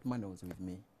 that money was with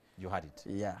me. You had it.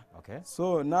 Yeah. Okay.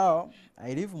 So now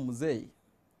I leave Muzei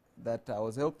that I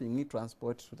was helping me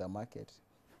transport to the market.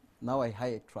 Now I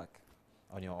hire a truck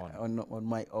On your own. on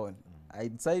my own. I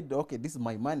decided, okay, this is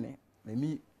my money. Let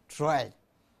me try.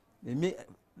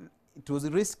 It was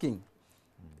risking.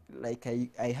 Like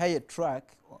I hire a truck,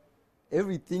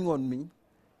 everything on me,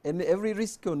 and every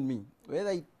risk on me, whether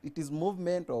it is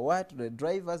movement or what, the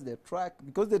drivers, the truck,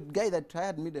 because the guy that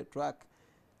hired me the truck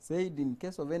said in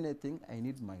case of anything, I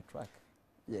need my truck.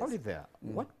 Yes. Hold it there.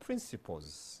 What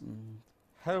principles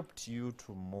helped you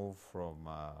to move from,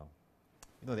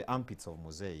 the armpits of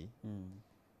Muzei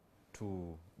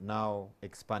to now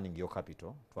expanding your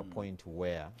capital to a point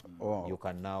where you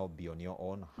can now be on your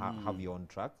own, have your own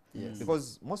truck? Yes.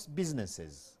 Because most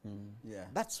businesses, Yeah.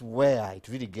 that's where it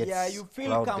really gets Yeah, you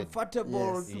feel crowded.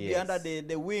 comfortable Yes. to be Yes. under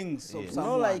the wings of Yes.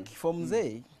 someone. Like from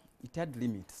Muzei, it had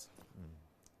limits.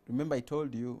 Remember I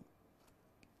told you,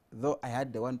 though I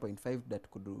had the 1.5 that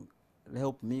could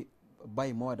help me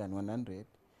buy more than 100,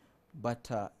 but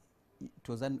it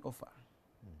was an offer.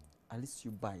 At least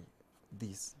you buy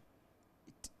this.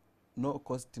 No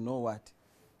cost, no what.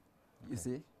 You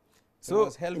see? So it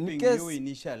was helping you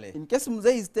initially. In case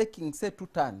Muzei is taking, say, 2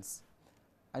 tons,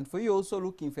 and for you also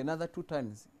looking for another 2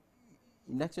 tons,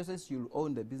 in actual sense, you'll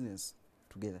own the business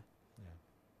together.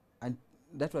 Yeah. And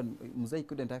that one, Muzei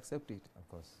couldn't accept it. Of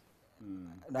course.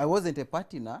 And I wasn't a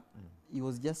partner, he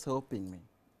was just helping me.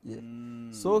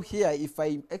 Yeah. So here, if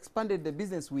I expanded the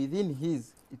business within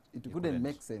his, it couldn't couldn't.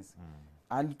 make sense.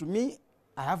 And to me,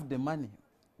 I have the money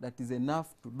that is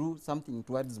enough to do something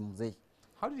towards Muzei.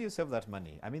 How did you save that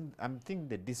money? I mean, I'm thinking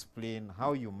the discipline,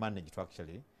 how you manage to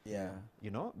actually, Yeah.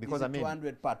 because Is I it mean,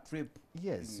 200 per trip.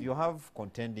 yes, you have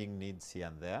contending needs here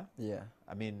and there. Yeah.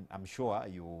 I mean, I'm sure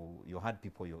you had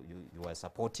people you were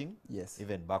supporting, Yes.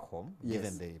 even back home, Yes.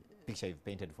 given the picture you've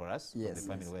painted for us, Yes. of the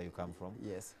family Yes. where you come from.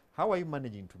 Yes. How are you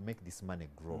managing to make this money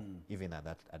grow, even at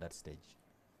that stage?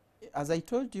 As I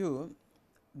told you,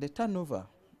 the turnover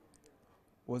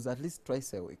was at least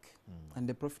twice a week, and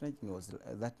the profit margin was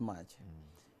that much.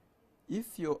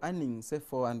 If you're earning, say,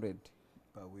 400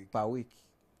 per week,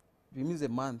 it means a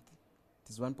month, it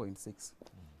is 1.6.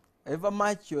 However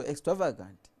much you're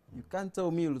extravagant, you can't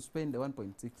tell me you'll spend the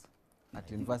 1.6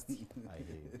 at university. I hear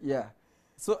you. Yeah.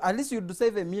 So at least you'd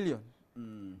save $1 million.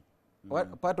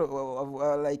 What part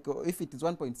of if it is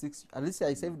 1.6, at least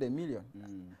I saved $1 million.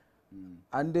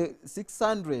 And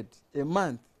 600 a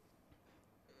month,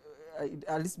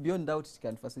 at least beyond doubt, it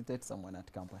can facilitate someone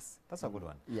at campus. That's a good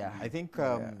one. Yeah. I think,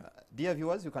 Yeah. dear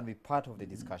viewers, you can be part of the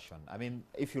discussion. I mean,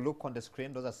 if you look on the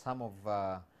screen, those are some of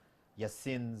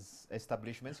Yasin's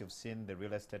establishments. You've seen the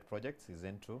real estate projects he's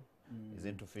into. He's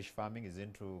into fish farming. He's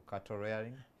into cattle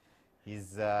rearing.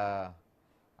 He's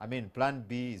I mean, Plan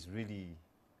B is really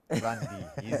Plan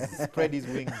B. He's spread his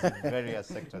wings in various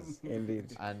sectors.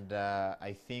 Indeed. And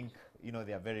I think, you know,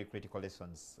 there are very critical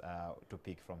lessons to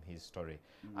pick from his story.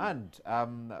 And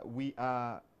we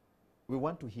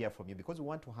want to hear from you, because we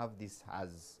want to have this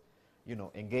as, you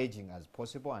know, engaging as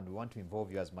possible, and we want to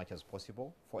involve you as much as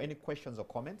possible. For any questions or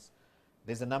comments,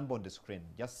 there's a number on the screen.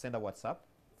 Just send a WhatsApp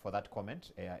for that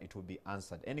comment. It will be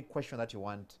answered. Any question that you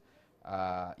want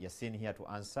Yasin here to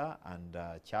answer, and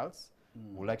Charles,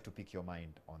 would like to pick your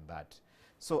mind on that.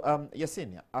 So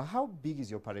Yasin, how big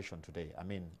is your operation today, I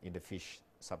mean, in the fish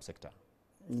subsector?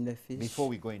 In the fish. Before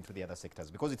we go into the other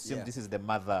sectors, because it seems this is the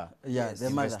mother the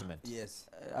investment. mother. Yes.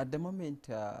 At the moment,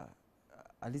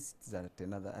 at least it's at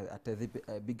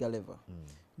a bigger level.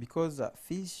 Because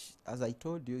fish, as I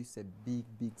told you, is a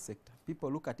big sector.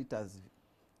 People look at it as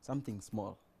something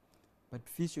small. But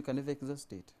fish, you can never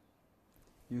exhaust it.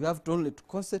 You have to only to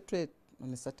concentrate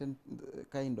on a certain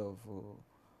kind of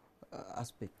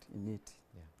aspect in it.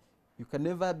 Yeah. You can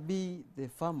never be the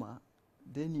farmer,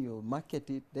 then you market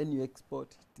it, then you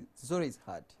export it. It's always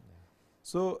hard. Yeah.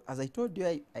 So, as I told you,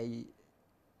 I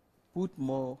put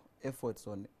more efforts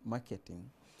on marketing,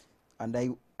 and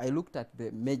I looked at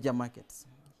the major markets.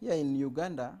 Here in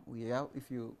Uganda, we have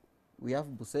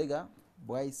Busega,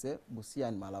 Bwaise, Busia,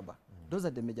 and Malaba. Those are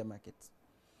the major markets.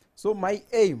 So my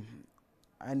aim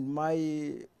and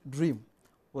my dream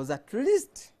was at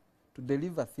least to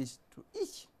deliver fish to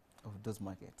each of those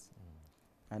markets.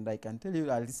 And I can tell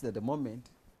you, at least at the moment,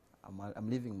 I'm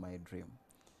living my dream.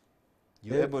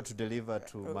 You're able to deliver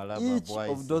to Malaba, each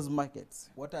Bwaise. of those markets.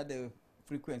 What are the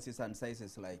frequencies and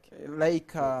sizes like?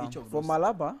 Like For each of for those?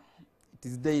 Malaba, it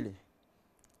is daily.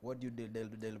 What do you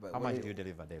deliver? How much do you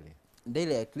deliver daily?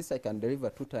 Daily, at least I can deliver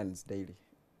 2 tons daily.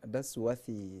 That's worth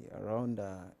around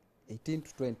 18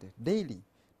 to 20 daily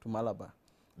to Malaba.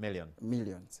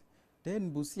 Millions.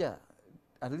 Then Busia,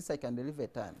 at least I can deliver a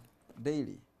ton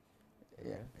daily.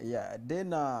 Yeah.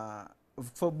 Then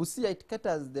for Busia, it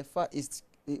caters the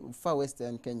far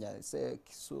western Kenya, say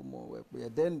Kisumu.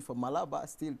 Then for Malaba,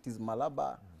 still it is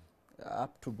Malaba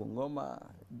up to Bungoma,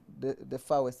 the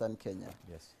far western Kenya.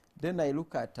 Yes. Then I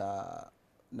look at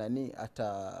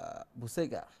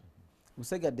Busega.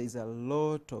 Busega, there is a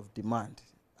lot of demand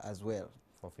as well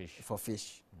for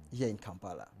fish here in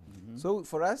Kampala. So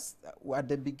for us, at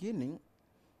the beginning,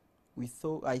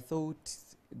 I thought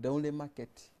the only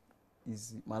market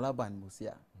is Malaba and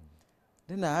Busia.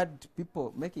 Then I had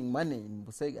people making money in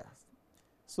Busega.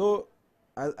 So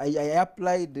I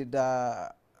applied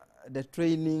the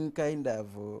training kind of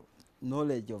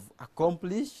knowledge of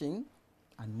accomplishing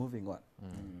and moving on.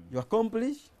 You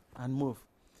accomplish and move.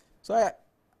 So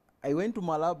I went to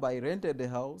Malaba, I rented a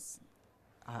house,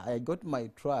 I got my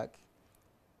truck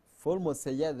for almost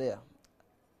a year there.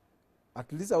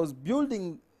 At least I was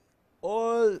building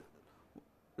all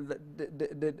the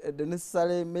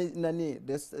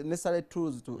necessary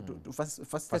tools to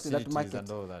facilitate that market.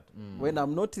 And all that. When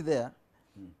I'm not there,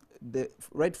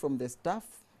 right from the staff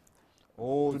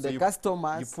to the you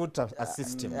customers, you put a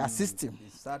system. A system.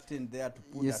 It's certain there to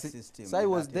put a system. So I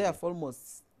was there for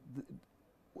almost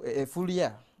a full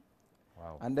year.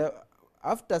 Wow. And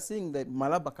after seeing that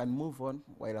Malaba can move on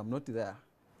while I'm not there,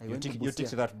 You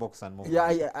ticked that box and moved.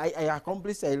 Yeah, I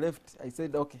accomplished. I left. I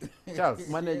said, okay. Charles,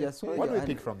 manager, what do we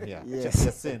pick from here? Yes.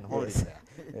 Just saying, hold it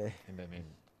there. In the mean.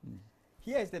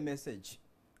 Here is the message.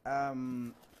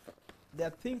 There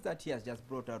are things that he has just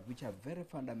brought out which are very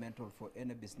fundamental for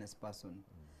any business person.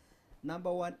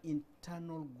 Number one,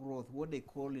 internal growth, what they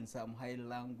call in some high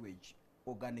language,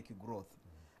 organic growth.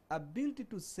 Ability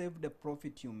to save the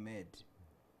profit you made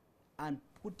and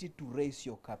put it to raise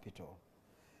your capital.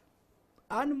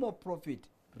 Earn more profit,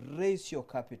 raise your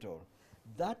capital.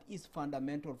 That is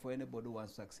fundamental for anybody who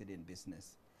wants to succeed in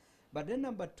business. But then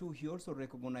number two, he also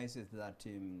recognizes that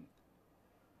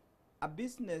a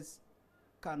business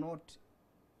cannot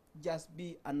just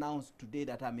be announced today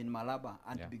that I'm in Malaba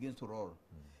and it begins to roll.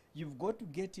 You've got to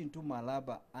get into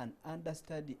Malaba and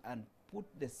understudy and put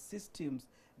the systems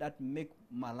that make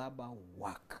Malaba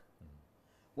work.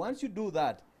 Once you do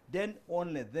that, then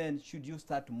only then should you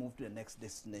start to move to the next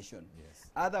destination. Yes.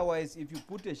 Otherwise, if you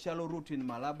put a shallow route in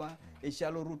Malaba, a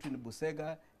shallow route in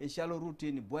Busega, a shallow route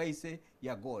in Bwaise,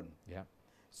 you're gone. Yeah.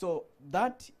 So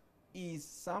that is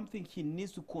something he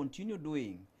needs to continue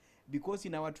doing, because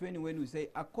in our training when we say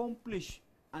accomplish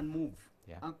and move,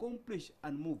 accomplish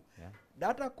and move,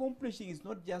 that accomplishing is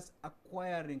not just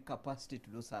acquiring capacity to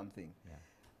do something.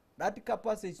 That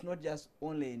capacity is not just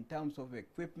only in terms of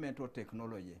equipment or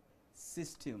technology,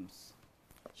 systems,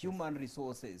 human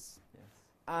resources,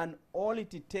 and all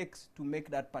it takes to make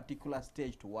that particular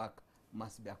stage to work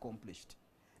must be accomplished.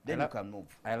 then you can move.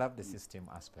 I love the system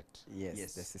aspect. Yes,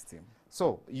 Yes. the system.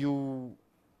 So you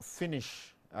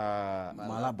finish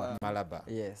Malaba,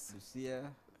 Yes.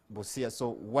 Busia. So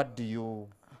what do you,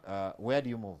 where do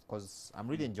you move? Because I'm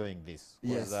really enjoying this.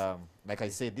 'Cause, Yes. like I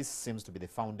said, this seems to be the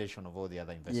foundation of all the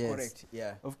other investments. Yes. Correct,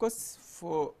 yeah. Of course,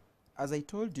 as I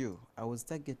told you, I was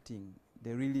targeting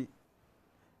the really.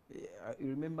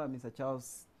 You remember, Mr.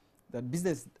 Charles, that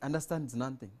business understands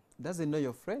nothing. Doesn't know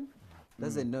your friend,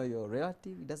 doesn't know your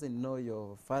relative, doesn't know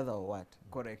your father or what.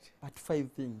 Correct. But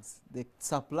 5 things: the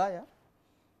supplier,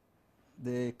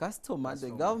 the customer, the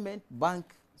government,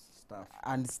 bank, Stuff.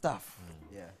 and staff.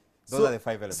 Yeah. Those are the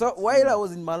 5 elements. So while I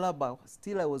was in Malaba,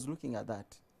 still I was looking at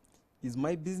that. Is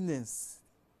my business,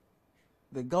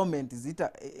 the government, is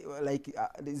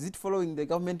it following the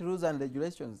government rules and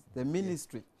regulations? The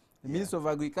ministry, the Ministry of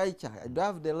Agriculture, I do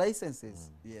have the licenses.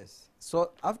 Yes.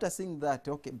 So after seeing that,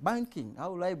 okay, banking,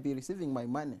 how will I be receiving my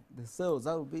money? The sales,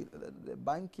 how will be the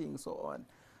banking, so on.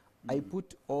 I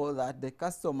put all that. The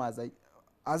customers,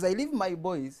 as I leave my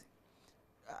boys,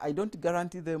 I don't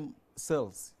guarantee them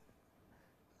sales.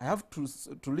 I have to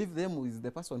leave them with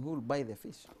the person who will buy the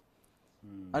fish.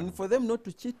 And for them not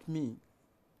to cheat me,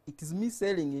 it is me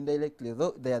selling indirectly,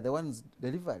 though they are the ones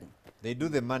delivering. They do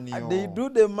the manual. They do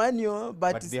the manual,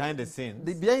 but behind the scenes,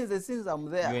 behind the scenes, I'm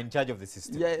there. you're in charge of the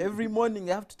system. Yeah, every morning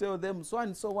I have to tell them, so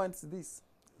and so wants this.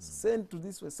 Send to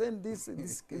this way, send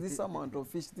this amount of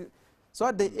fish. So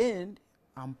at the end,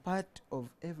 I'm part of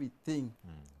everything,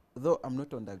 though I'm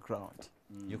not on the ground.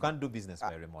 You can't do business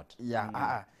by remote.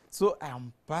 Yeah, so I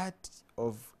am part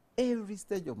of every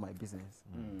stage of my business.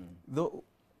 Though,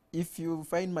 if you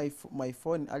find my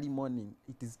phone early morning,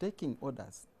 it is taking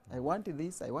orders. I want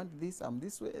this, I'm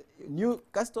this way. New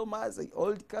customers,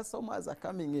 old customers are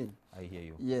coming in. I hear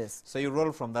you. Yes. So you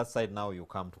roll from that side, now you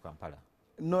come to Kampala.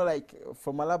 No, like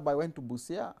from Malaba, I went to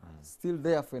Busia, still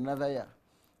there for another year.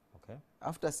 Okay.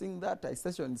 After seeing that, I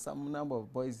stationed some number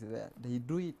of boys there. They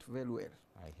do it very well.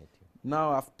 I hate you.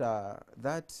 Now, after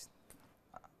that,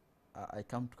 I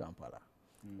come to Kampala.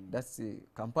 That's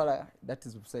Kampala, that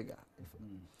is Busega.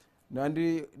 Now, and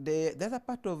the other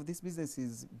part of this business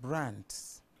is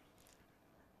brands.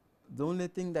 The only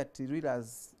thing that really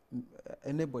has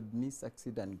enabled me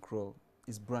succeed and grow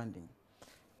is branding.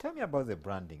 Tell me about the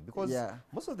branding, because Yeah.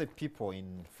 most of the people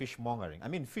in fishmongering, I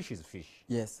mean, fish is fish.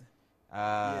 Yes.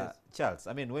 Yes. Charles,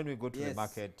 I mean, when we go to the Yes.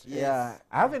 market, Yeah.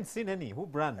 I haven't seen any. Who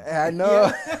brand? I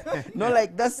know. No,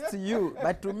 like that's to you,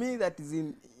 but to me that is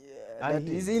in I that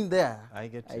hear is you. in there. I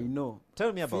get I you. know.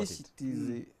 Tell me about Fish,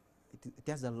 it. it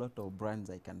has a lot of brands.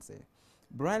 I can say,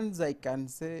 brands. I can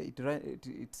say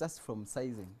it starts from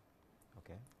sizing.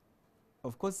 Okay.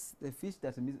 Of course, the fish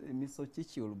that Mr.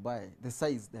 Chichi will buy, the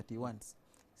size that he wants,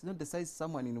 it's not the size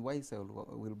someone in YSL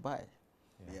will buy.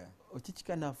 Yeah. Ochichi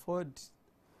can afford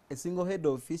a single head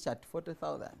of fish at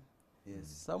 40,000. Yes.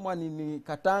 Someone in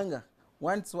Katanga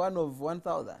wants one of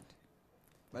 1,000.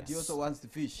 But he also wants the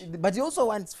fish. But he also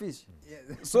wants fish.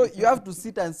 Yes. So you have to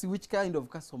sit and see which kind of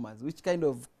customers, which kind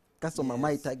of customer am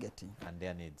I Yes. targeting. And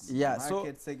their needs. Yeah,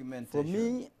 Market so segmentation. for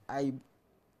me,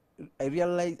 I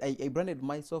realized I branded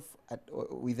myself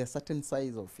with a certain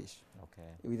size of fish, Okay.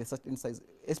 with a certain size,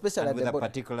 especially And at with the a bottom.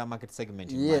 particular market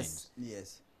segment in Yes.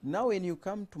 Yes. Now when you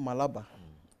come to Malaba,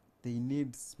 they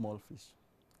need small fish.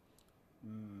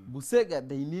 Busega,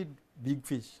 they need big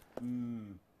fish.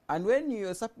 And when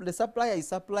the supplier is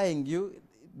supplying you,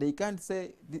 they can't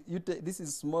say this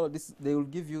is small. They will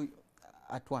give you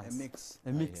at once A mix. A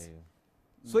mind. mix. I hear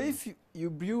you. So if you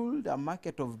build a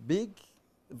market of big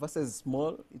versus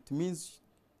small, it means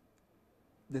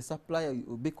the supplier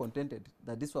will be contented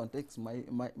that this one takes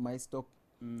my stock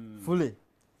fully.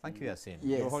 Thank you, Yasin.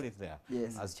 Yes. You hold it there.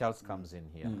 Yes. As Charles comes in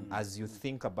here, as you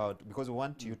think about, because we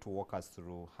want you to walk us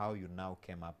through how you now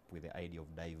came up with the idea of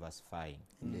diversifying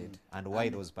Indeed. and why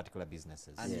those particular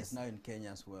businesses. And Yes. it's now in Kenya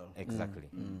as well. Exactly.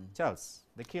 Charles,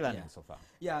 the key learning Yeah. so far.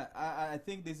 Yeah, I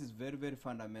think this is very, very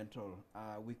fundamental.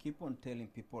 We keep on telling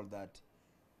people that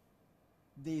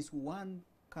there is one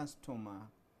customer,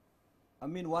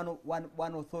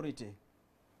 one authority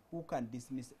who can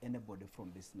dismiss anybody from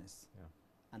business. Yeah.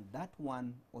 And that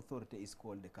one authority is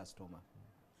called the customer.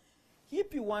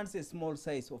 If he wants a small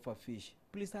size of a fish,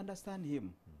 please understand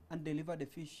him and deliver the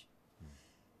fish.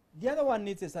 The other one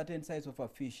needs a certain size of a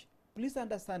fish. Please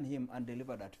understand him and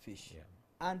deliver that fish. Yeah.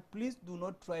 And please do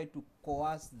not try to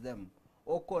coerce them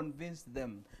or convince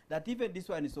them that even this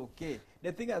one is okay.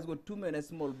 The thing has got too many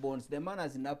small bones. The man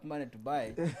has enough money to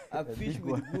buy a fish big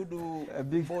with one. good A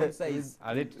big bone size.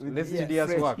 Let's Yeah, do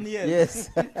DS work. Yes.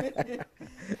 Yes.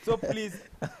 So please,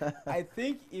 I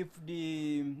think if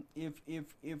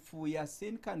we are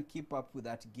seen can keep up with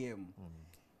that game,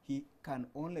 he can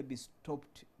only be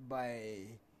stopped by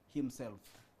himself.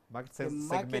 Market The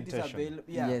market is segmentation. available.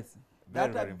 Yeah. Yes.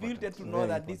 That Very ability important. to know Very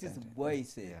that this is important.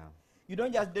 Boise. Yeah. You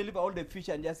don't just deliver all the fish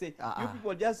and just say, you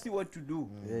people just see what to do.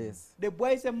 Yes. The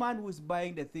Boise man who's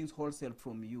buying the things wholesale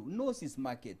from you knows his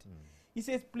market. He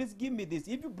says, please give me this.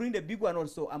 If you bring the big one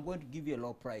also, I'm going to give you a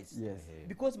low price. Yes.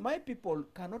 Because my people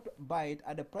cannot buy it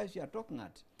at the price you are talking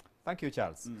at. Thank you,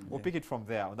 Charles. We'll pick it from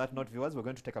there. On that note, viewers, we're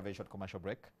going to take a very short commercial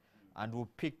break. And we'll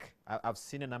pick, I've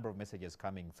seen a number of messages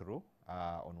coming through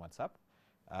on WhatsApp.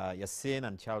 Yasin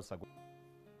and Charles are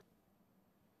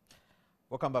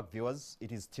welcome back, viewers.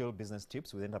 It is still Business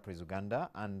Tips with Enterprise Uganda.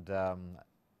 And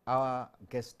our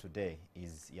guest today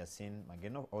is Yasin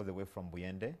Mageno, all the way from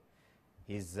Buyende.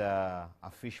 He's a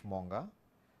fishmonger,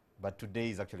 but today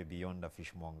is actually beyond a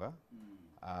fishmonger.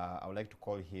 I would like to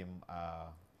call him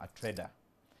a trader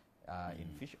in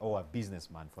fish, or a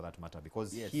businessman for that matter,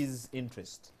 because his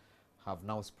interests have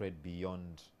now spread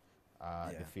beyond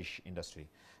the fish industry.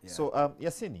 So,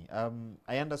 Yasini,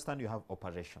 I understand you have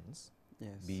operations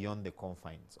beyond the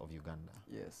confines of Uganda.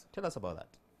 Yes. Tell us about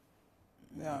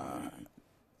that.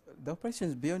 The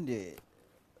operations beyond the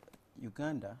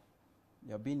Uganda,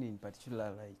 we have been in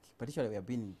particularly we have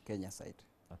been in Kenya side.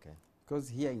 Okay. Because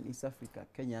here in East Africa,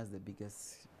 Kenya has the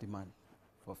biggest demand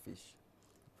for fish.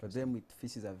 For them,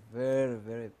 fish is a very,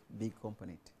 very big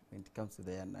component when it comes to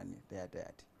their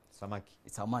diet. Samaki.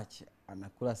 It's how much, and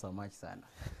nakula so much sana.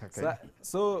 Okay.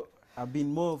 So I've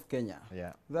been more of Kenya.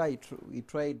 Yeah. There we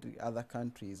tried other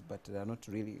countries, but they're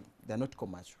not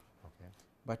commercial. Okay.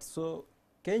 But so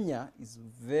Kenya is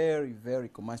very, very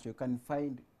commercial. You can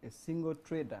find a single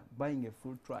trader buying a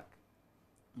full truck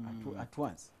at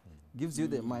once. Gives you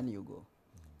the money, you go.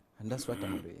 And that's what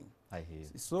I'm doing. I hear you.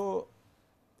 So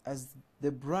as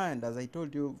the brand, as I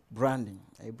told you, branding.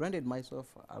 I branded myself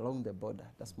along the border.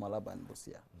 That's Malaba and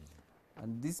Busia.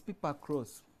 And these people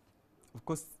across, of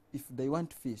course, if they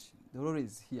want fish, they're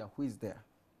always here. Who is there?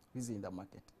 Who is in the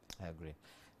market? I agree.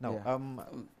 Now,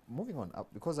 moving on,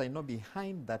 because I know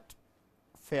behind that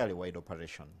fairly wide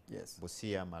operation, Yes.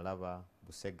 Busia, Malaba,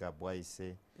 Busega,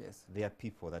 Bwaise, Yes. there are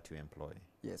people that you employ.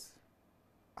 Yes.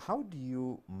 How do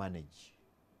you manage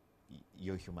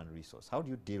your human resource? How do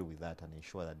you deal with that and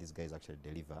ensure that these guys actually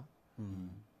deliver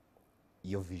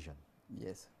your vision?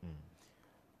 Yes.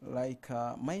 Like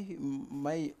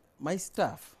my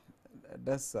staff,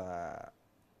 that's they're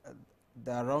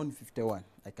around 51,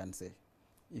 I can say.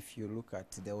 If you look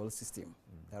at the whole system,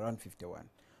 they're around 51.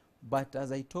 But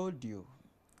as I told you,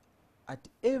 at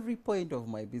every point of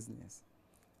my business,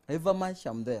 however much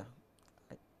I'm there,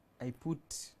 I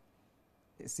put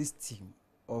a system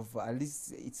of at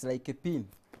least, it's like a pin.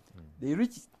 They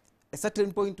reach a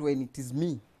certain point when it is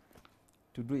me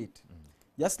to do it.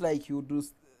 Just like you do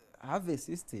have a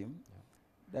system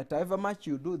that however much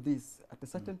you do this, at a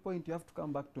certain point you have to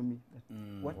come back to me.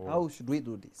 How should we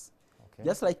do this? Okay.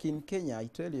 Just like in Kenya, I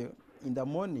tell you, in the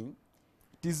morning,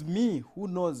 it is me who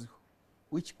knows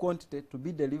which quantity to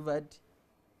be delivered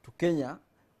to Kenya,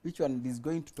 which one is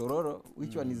going to Tororo,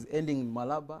 which one is ending in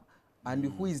Malaba, and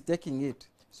who is taking it.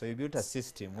 So you built a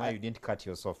system where you didn't cut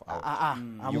yourself out.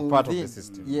 I'm You're part of within. the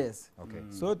system. Yes. Okay.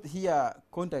 So here,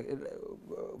 contact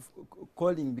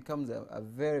calling becomes a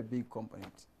very big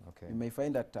component. Okay. You may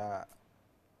find that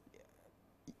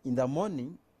in the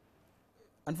morning,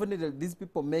 unfortunately, these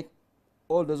people make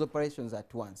all those operations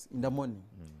at once in the morning.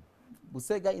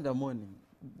 Busega in the morning,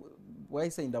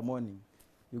 Waisa in the morning.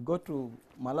 You go to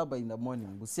Malaba in the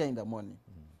morning, Busia in the morning.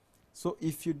 So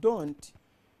if you don't,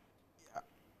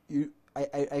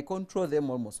 I control them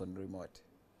almost on remote.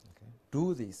 Okay.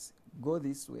 Do this, go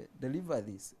this way, deliver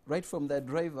this, right from the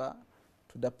driver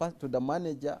to the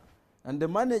manager. And the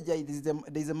manager, there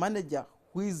is a manager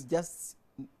who is just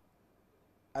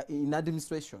in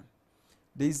administration.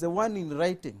 There is the one in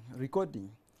writing, recording.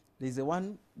 There is the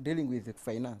one dealing with the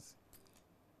finance.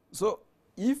 So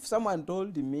if someone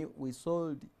told me we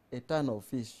sold a ton of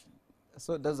fish,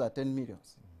 so those are 10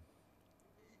 millions.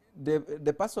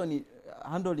 The person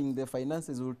handling the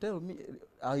finances will tell me,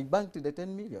 I banked the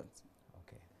 10 millions.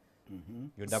 Okay.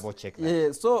 You double check that.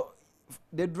 Yeah, so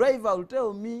the driver will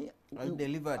tell me,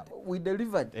 we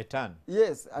delivered. A ton.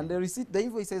 Yes, and the receipt, the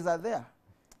invoices are there.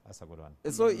 That's a good one.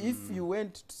 So if you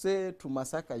went, say, to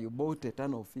Masaka, you bought a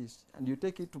ton of fish, and you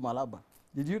take it to Malaba,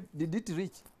 did it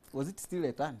reach? Was it still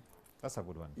a ton? That's a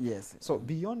good one. Yes. So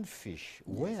beyond fish,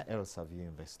 where else have you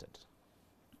invested?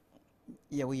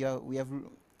 Yeah, we have.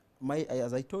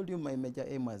 As I told you, my major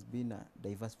aim has been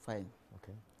diversifying.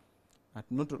 Okay. At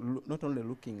not only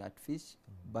looking at fish,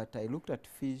 but I looked at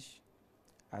fish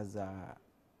as a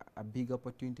big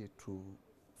opportunity to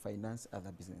finance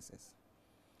other businesses.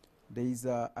 There is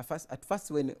at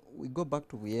first when we go back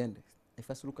to the end, I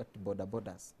first look at border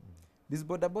borders. These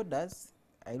border borders,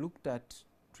 I looked at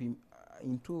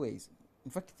in 2 ways,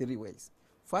 in fact 3 ways.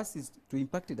 First is to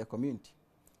impact the community.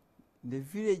 In the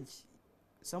village,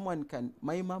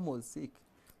 my mom was sick,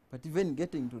 but even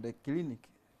getting to the clinic,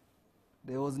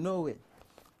 there was no way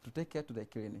to take her to the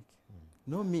clinic,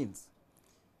 no means.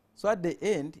 So at the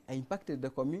end, I impacted the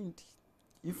community.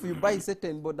 If you buy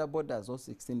certain border borders or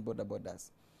 16 border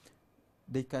borders,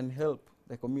 they can help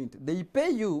the community. They pay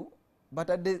you, but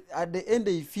at the end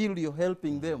they feel you're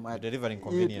helping them. You're delivering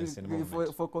convenience in the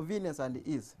moment. For convenience and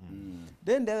ease.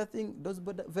 Then the other thing, those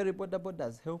border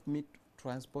borders help me to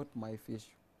transport my fish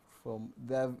from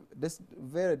the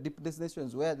very deep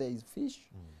destinations where there is fish,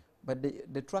 but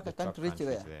the trucker can't reach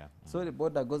there. So the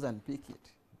border goes and pick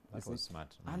it. That was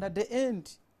smart. And at the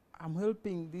end, I'm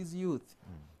helping these youth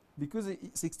because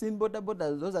 16 border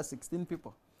borders, those are 16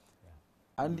 people.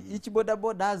 And each border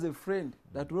has a friend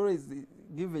that will always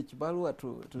give a chibalua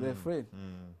to their friend.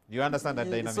 You understand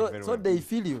that dynamic very well. So they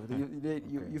feel you.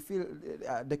 You feel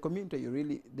the community.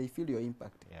 They feel your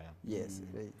impact. Yes.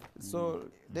 So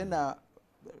then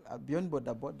beyond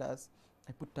border borders,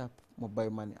 I put up mobile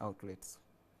money outlets.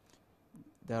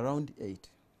 They're around 8.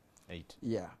 8.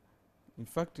 Yeah. In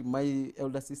fact, my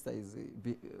elder sister is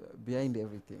behind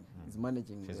everything. Is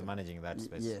managing. She's managing that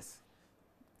space. Yes.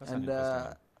 That's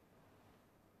and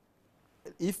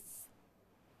if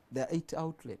there are 8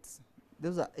 outlets,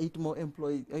 those are 8 more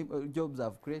jobs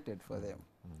I've created for them.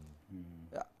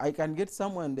 I can get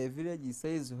someone in the village, he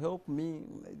says, help me,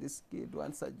 this kid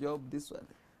wants a job, this one.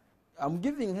 I'm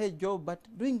giving her a job, but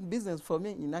doing business for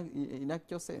me in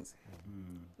actual sense.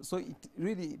 So it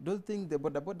really, those things, the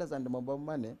border borders and the mobile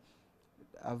money,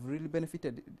 have really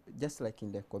benefited just like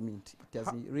in the community. It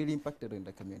has really impacted in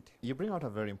the community. You bring out a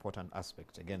very important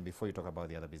aspect, again, before you talk about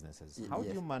the other businesses. How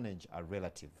do you manage a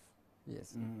relative,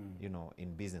 you know,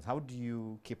 in business? How do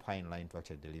you keep her in line to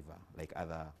actually deliver, like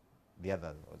the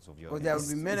others of your... There will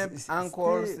be many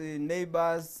uncles,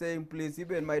 neighbors saying, please,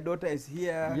 even my daughter is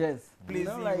here. Yes. Please,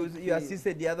 you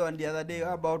assisted the other one the other day.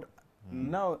 How about...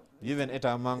 Now... You even ate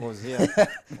our mangoes here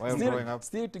while growing up.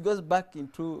 Still, it goes back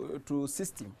into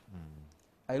system.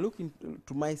 I look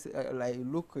into my, if I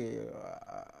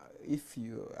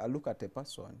look at a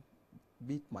person,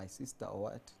 be it my sister or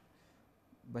what,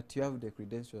 but you have the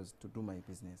credentials to do my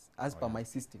business as per my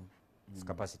system. It's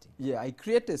capacity. Yeah, I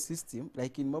create a system,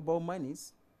 like in mobile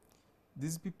monies,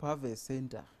 these people have a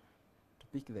center to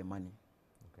pick the money.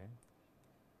 Okay.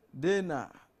 Then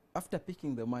after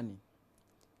picking the money,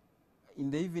 in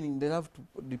the evening they have to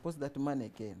deposit that money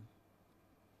again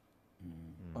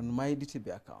on my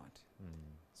DTB account.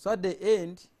 So at the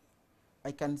end,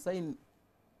 I can sign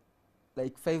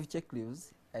like 5 check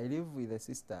leaves. I live with the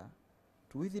sister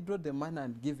to withdraw the money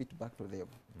and give it back to them.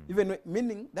 Even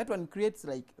meaning that one creates,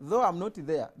 like, though I'm not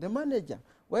there, the manager,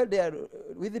 while they are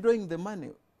withdrawing the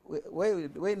money,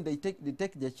 when they take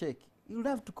the check, you'll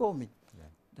have to call me.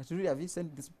 That really, have you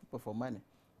sent these people for money?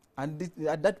 And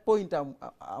at that point,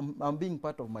 I'm being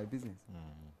part of my business.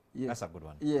 Yes. That's a good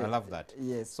one. Yeah. I love that.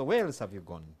 Yes. So where else have you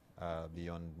gone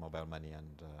beyond mobile money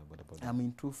and border border? I'm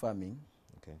into farming.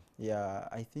 Okay. Yeah,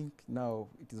 I think now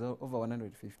it is over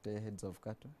 150 heads of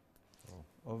cattle,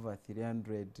 over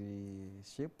 300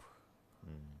 sheep,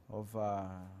 over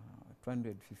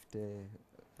 250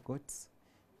 goats.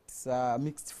 It's a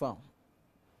mixed farm,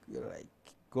 like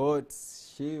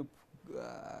goats, sheep,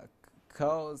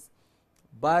 cows,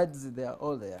 birds. They are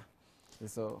all there.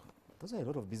 So those are a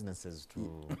lot of businesses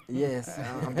to... Yes.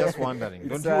 I'm just wondering.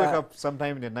 Don't you wake up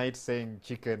sometime in the night saying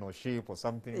chicken or sheep or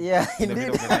something? Yeah, in the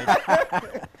middle of the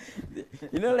night?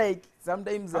 You know, like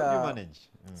sometimes... How do you manage?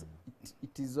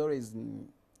 It is always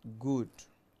good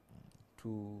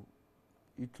to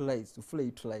fully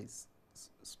utilize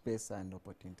space and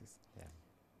opportunities. Yeah.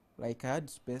 Like I had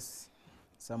space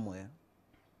somewhere.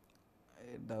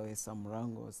 There were some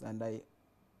wrangles, and I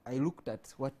looked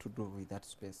at what to do with that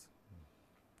space.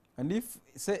 And if,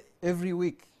 say, every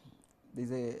week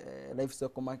there's a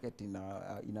livestock market in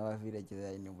our village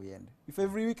there in Ubuyende, if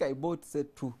every week I bought, say,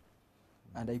 2,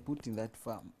 and I put in that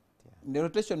farm, in the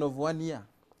rotation of 1 year,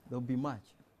 there'll be much.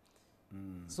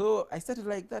 So I started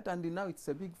like that, and now it's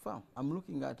a big farm. I'm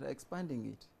looking at expanding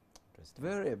it.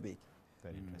 Very big.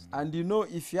 Very interesting. And you know,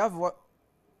 if you have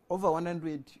over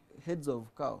 100 heads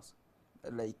of cows,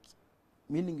 like,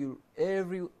 meaning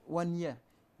every 1 year,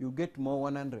 you get more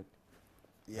 100.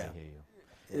 Yeah. I hear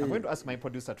you. I'm going to ask my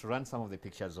producer to run some of the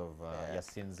pictures of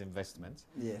Yasin's investments.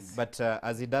 Yes. But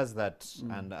as he does that,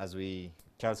 and as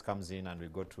Charles comes in and we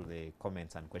go through the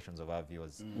comments and questions of our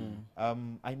viewers,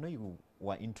 I know you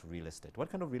were into real estate. What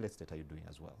kind of real estate are you doing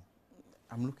as well?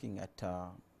 I'm looking at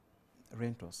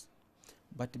rentals.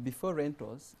 But before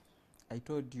rentals, I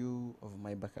told you of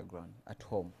my background at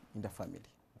home in the family.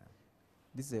 Yeah.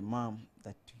 This is a mom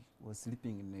that was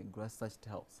sleeping in a grass-thatched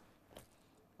house.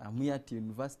 I'm here at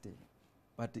university,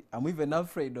 but I'm even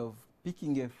afraid of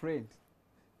picking a friend.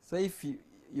 So if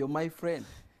you're my friend,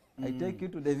 I take you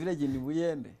to the village in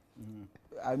Buyende.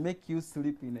 I make you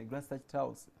sleep in a grass-thatched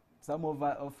house. Some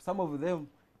of them,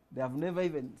 they have never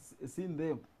even seen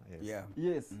them. Yes. Yeah.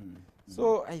 Yes.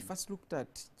 So I first looked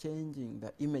at changing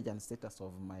the image and status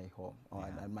of my home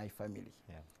and my family,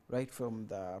 right from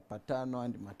the paternal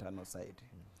and maternal side.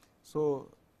 So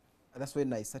that's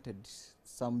when I started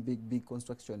some big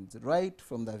constructions right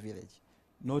from the village,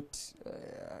 not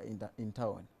in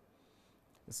town.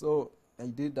 So I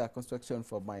did a construction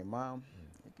for my mom,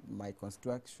 my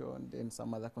construction, then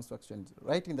some other constructions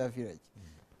right in the village.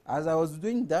 As I was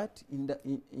doing that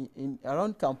in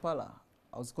around Kampala,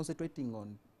 I was concentrating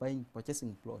on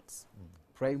purchasing plots,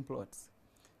 prime plots.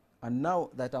 And now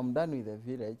that I'm done with the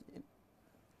village,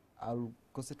 I'll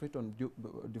concentrate on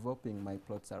developing my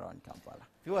plots around Kampala.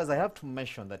 Viewers, I have to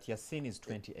mention that Yasin is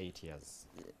 28 years.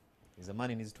 He's a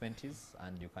man in his 20s,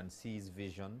 and you can see his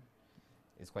vision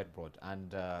is quite broad.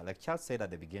 And like Charles said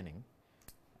at the beginning,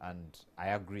 and I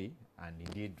agree, and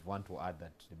indeed want to add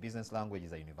that the business language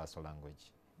is a universal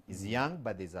language. He's young,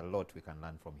 but there's a lot we can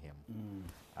learn from him.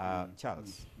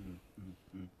 Charles.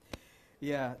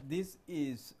 Yeah,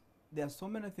 there are so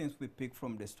many things we pick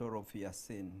from the story of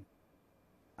Yasin,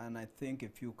 and I think a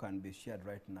few can be shared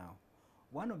right now.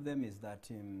 One of them is that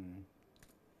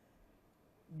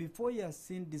before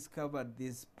Yasin discovered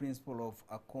this principle of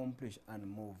accomplish and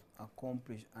move,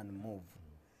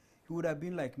 he would have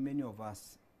been like many of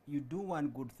us. You do one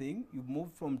good thing, you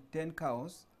move from 10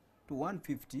 cows to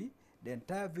 150, the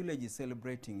entire village is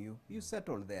celebrating you, you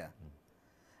settle there.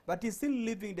 But he's still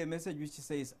living the message which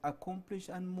says accomplish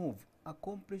and move,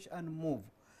 accomplish and move.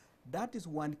 That is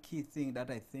one key thing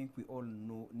that I think we all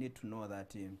need to know,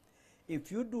 that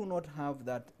if you do not have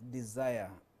that desire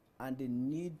and the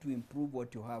need to improve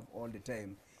what you have all the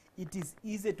time, it is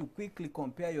easy to quickly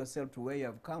compare yourself to where you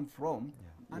have come from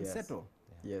and settle.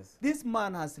 Yes. This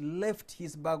man has left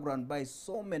his background by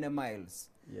so many miles.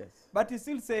 Yes. But he's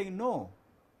still saying, no,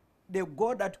 the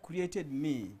God that created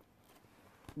me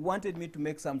wanted me to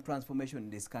make some transformation in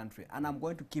this country, and I'm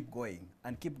going to keep going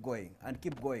and keep going and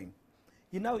keep going.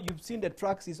 You've seen the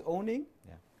trucks he's owning.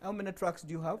 Yeah. How many trucks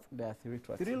do you have? There are 3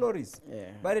 trucks. 3 lorries.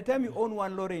 Yeah. By the time you own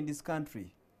 1 lorry in this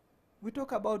country, we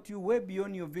talk about you way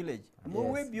beyond your village,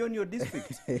 way beyond your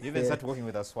district. You even start working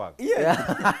with a swag.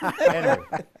 Yeah. Anyway,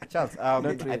 Charles,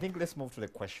 I think let's move to the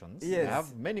questions. Yes. I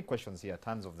have many questions here,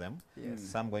 tons of them. Yes.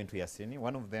 Some going to Yasini.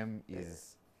 One of them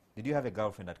is, did you have a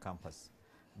girlfriend at campus?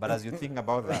 But as you think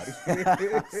about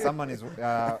that, someone is,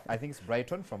 I think it's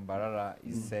Brighton from Barara,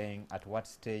 is saying, at what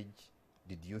stage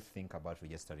did you think about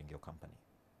registering your company?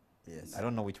 Yes. I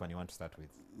don't know which one you want to start with.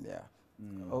 Yeah.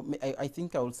 I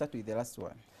think I will start with the last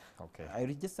one. Okay. I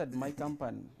registered my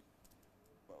company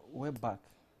way back.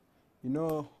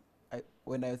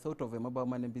 When I thought of a mobile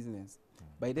money business,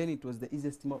 by then it was the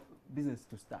easiest business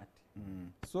to start.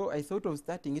 So I thought of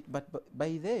starting it, but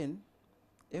by then,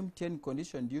 MTN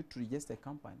conditioned you to register a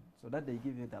company so that they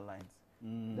give you the lines.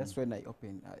 That's when I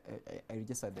opened, I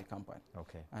registered the company.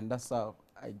 Okay. And that's how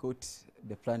I got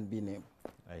the Plan B name.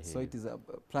 So it is a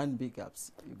Plan B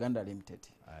Gaps, Uganda Limited.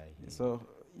 So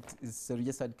it's a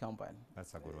registered company.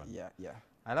 That's a good one. Yeah.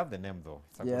 I love the name though.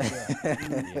 It's a Yeah. good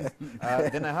one.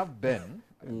 Yes. Then I have Ben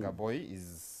Gaboy is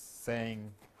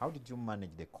saying, how did you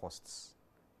manage the costs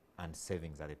and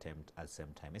savings at the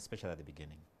same time, especially at the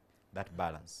beginning? That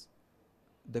balance.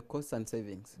 The costs and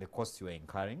savings. The costs you were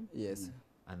incurring. Yes.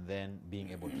 And then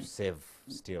being able to save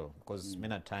still. Because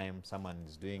many times someone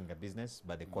is doing a business,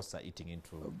 but the costs are eating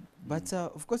into. But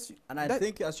of course. And I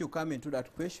think as you come into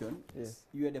that question, yes,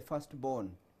 you are the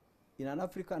firstborn. In an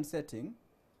African setting,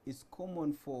 it's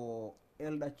common for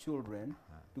elder children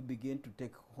to begin to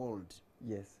take hold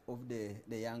of the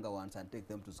younger ones and take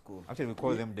them to school. Actually, we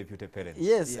call them deputy parents.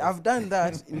 Yes, I've done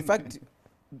that. In fact,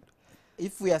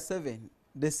 if we are 7,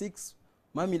 the 6,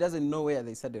 mommy doesn't know where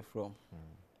they started from.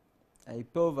 I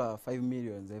pay over 5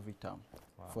 million every term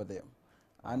for them.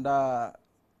 And I've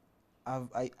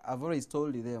always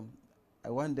told them, I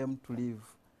want them to live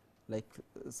like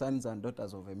sons and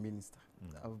daughters of a minister.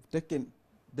 I've taken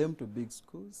them to big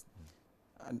schools.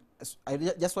 And I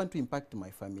just want to impact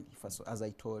my family, first, as I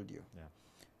told you. Yeah.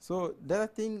 So the other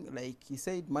thing, like he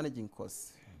said, managing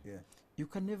costs. You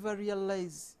can never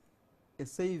realize a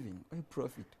saving or a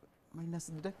profit minus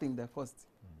deducting the cost.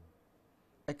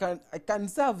 I can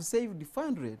say I've saved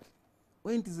 500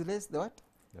 when it is less the what?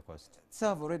 The cost.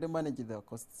 So I've already managed their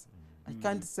costs. I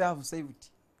can't say I've saved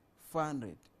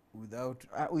 400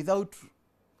 without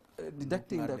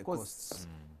deducting the costs.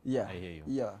 Yeah. I hear you.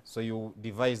 Yeah. So you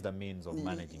devised a means of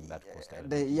managing that cost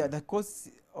element. The cost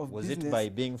of Was business. it by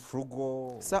being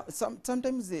frugal?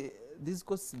 Sometimes these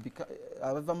costs become,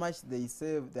 however much they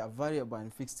save, they are variable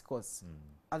and fixed costs.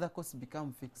 Other costs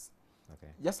become fixed.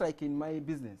 Okay. Just like in my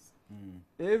business.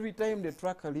 Every time the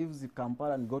trucker leaves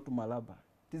Kampala and go to Malaba,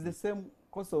 it is the same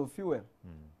cost of fuel.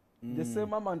 The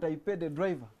same amount I pay the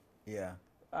driver. Yeah.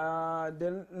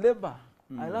 The labor,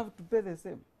 I'll have to pay the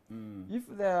same. If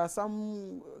there are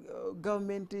some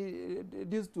government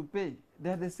dues to pay,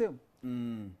 they are the same.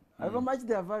 However much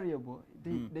they are variable,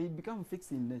 they become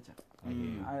fixed in nature.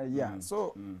 Yeah.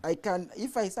 So I can,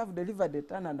 if I self-deliver the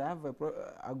ton and I have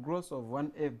a gross of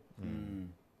 1M,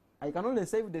 I can only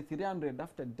save the 300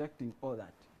 after deducting all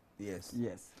that. Yes.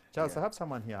 Yes. Charles, I have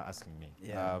someone here asking me.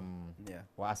 Yeah.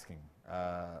 We're asking,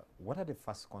 what are the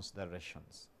first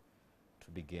considerations to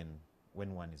begin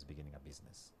when one is beginning a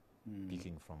business?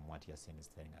 Picking from what Yasin is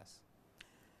telling us.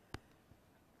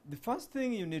 The first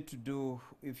thing you need to do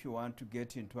if you want to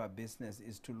get into a business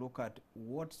is to look at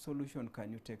what solution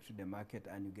can you take to the market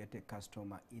and you get a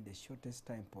customer in the shortest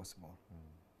time possible.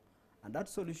 And that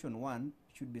solution, one,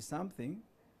 should be something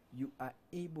you are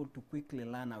able to quickly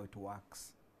learn how it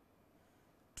works.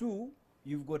 Two,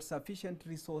 you've got sufficient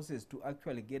resources to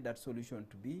actually get that solution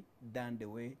to be done the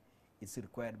way it's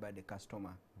required by the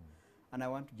customer. And I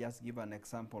want to just give an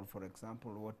example. For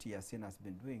example, what Yasin has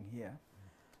been doing here.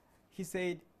 He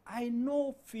said, I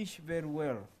know fish very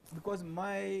well because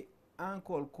my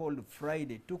uncle called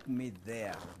Friday took me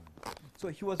there. So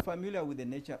he was familiar with the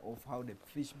nature of how the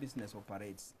fish business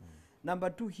operates. Number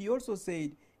two, he also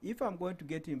said, if I'm going to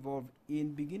get involved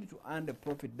in beginning to earn the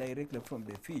profit directly from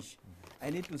the fish,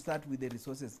 I need to start with the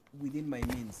resources within my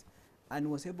means.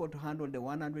 And was able to handle the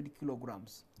 100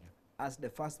 kilograms as the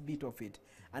first bit of it.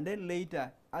 And then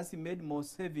later, as he made more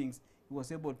savings, he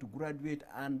was able to graduate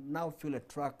and now fill a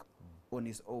truck on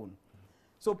his own.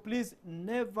 So please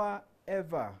never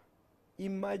ever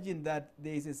imagine that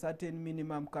there is a certain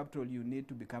minimum capital you need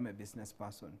to become a business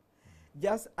person.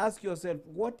 Just ask yourself,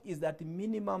 what is that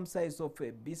minimum size of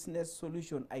a business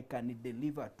solution I can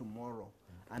deliver tomorrow,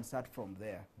 and start from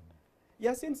there.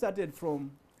 Yasin started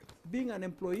from being an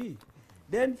employee.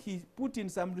 Then he put in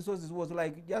some resources, was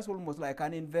like just almost like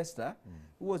an investor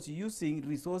who was using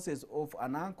resources of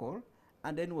an uncle,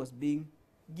 and then was being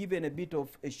given a bit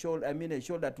of a shoulder, a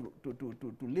shoulder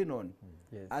to lean on,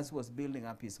 as was building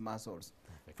up his muscles.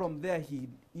 Perfect. From there, he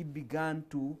began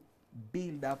to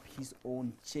build up his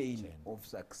own chain of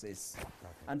success. Perfect.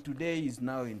 And today he's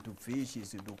now into fish,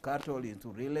 he's into cattle, into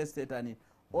real estate, and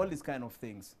all these kind of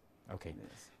things. Okay.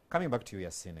 Yes. Coming back to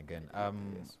Yasin again,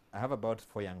 I have about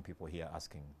 4 young people here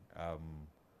asking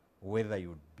whether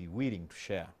you'd be willing to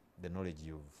share the knowledge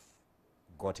you've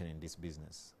gotten in this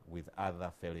business with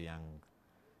other fairly young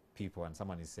people. And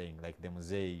someone is saying, like, the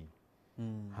Muzei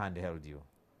handheld you.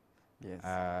 Yes.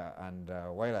 And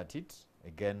while at it,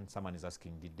 again, someone is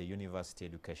asking, did the university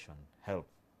education help,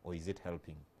 or is it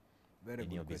helping Very in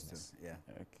good your question. business? Yeah.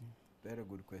 Okay. Very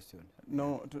good question.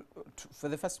 No, for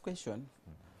the first question,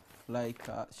 like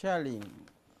sharing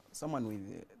someone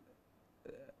with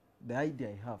the idea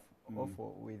I have,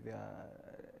 also with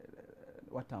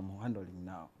what I'm handling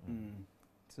now.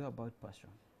 It's all about passion.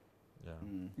 Yeah.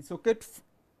 It's okay to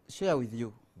share with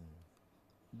you,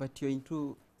 but you're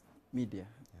into media.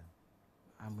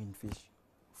 Yeah. I'm in fish.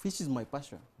 Fish is my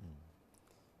passion.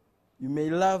 You may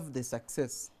love the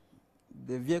success,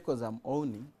 the vehicles I'm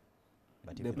owning,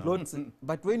 but the plots,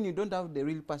 but when you don't have the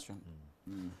real passion.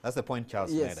 That's the point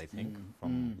Charles made, I think.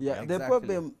 Yeah, exactly. the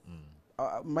problem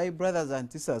my brothers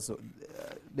and sisters,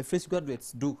 the fresh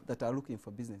graduates do that are looking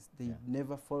for business, they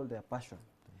never follow their passion.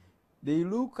 They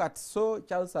look at, so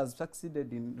Charles has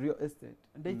succeeded in real estate,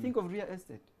 and they think of real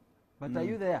estate, but are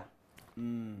you there?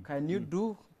 Can you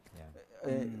do?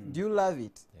 Do you love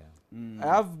it? I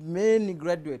have many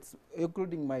graduates,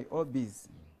 including my OBs,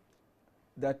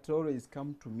 that always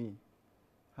come to me.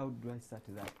 How do I start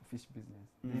that fish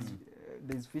business?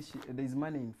 There's fish. There's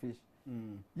money in fish.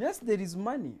 Yes, there is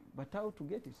money, but how to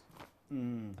get it?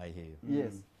 I hear you.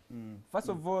 Yes. First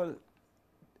of all,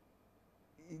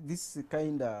 this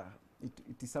kind of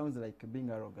it sounds like being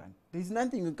arrogant. There is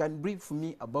nothing you can brief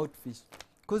me about fish,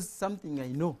 because something I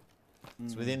know.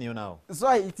 It's within you now. So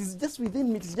it is just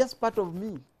within me. It's just part of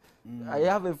me. I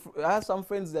have some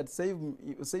friends that save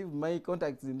my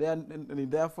contacts in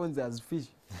their phones as fish.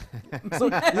 So,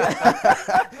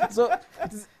 so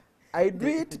I do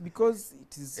it because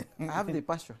it is, I have the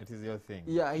passion. It is your thing.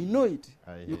 Yeah, I know it.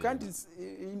 I You hear can't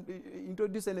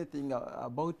introduce anything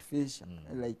about fish,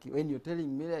 like when you're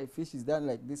telling me that fish is done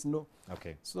like this. No.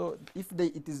 Okay. So if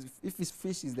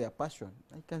fish is their passion,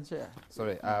 I can share.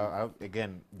 Sorry.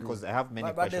 Again, because I have many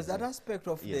But questions. there's that aspect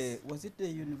of Yes. was it the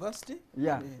university?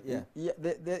 Yeah, Yeah.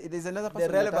 There's another The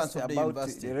person relevance that of the about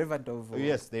university. the relevance of. Oh,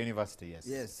 yes, the university. Yes.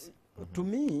 Yes. To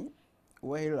me,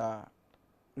 well,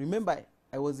 remember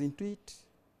I was into it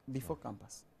before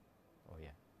campus. Oh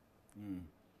yeah.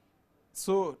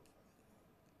 So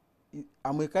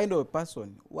I'm a kind of a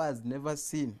person who has never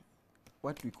seen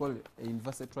what we call a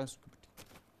university transcript.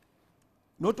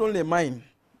 Not only mine,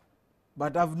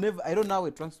 but I don't know how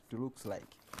a transcript looks like.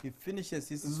 He finishes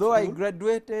his Though I school.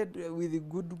 graduated with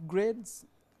good grades,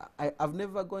 I've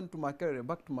never gone to back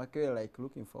to Makerere like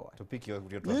looking forward. To pick your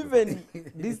transcript. Even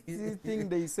this thing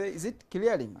they say, is it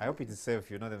clearing? I hope it is safe.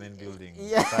 You know the main building.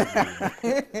 Yeah.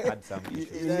 Sadly, had some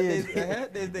issues.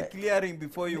 There's the clearing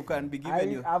before you can be given I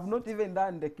your. have not even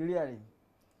done the clearing.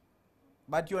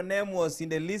 But your name was in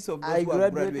the list of those I who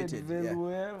have graduated graduated. very Yeah.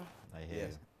 well. I hear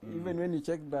Yes. Even when you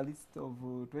check the list of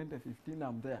 2015,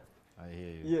 I'm there. you. I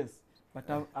hear you. Yes,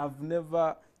 but I've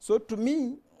never. So to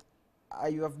me,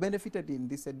 you have benefited in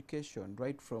this education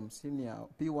right from senior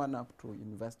P1 up to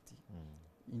university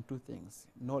in two things: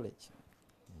 knowledge.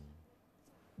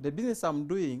 The business I'm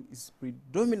doing is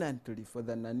predominantly for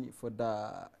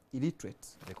the illiterate.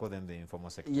 They call them the informal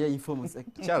sector. Yeah, informal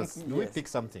sector. Charles, do we Yes. pick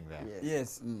something there?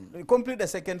 Yes. Mm. Complete the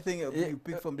second thing Yeah, you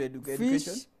pick from the education.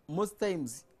 Fish, most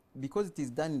times, because it is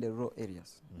done in the raw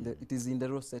areas, it is in the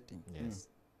raw setting. Yes.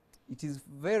 It is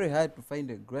very hard to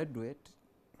find a graduate,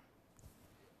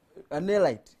 an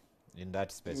elite In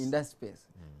that space. in that space.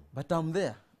 But I'm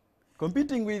there,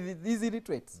 competing with these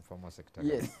illiterates. Informal sector.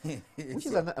 Yes. Which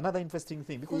is another interesting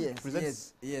thing because Yes, it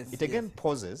presents. Yes. It again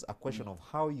poses a question of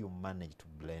how you manage to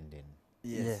blend in.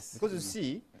 Yes. Because you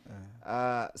see,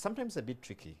 sometimes a bit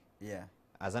tricky. Yeah.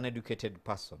 As an educated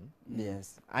person,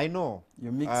 Yes. I know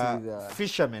You mix with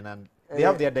fishermen and they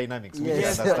have their dynamics. which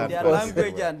yes, I understand their very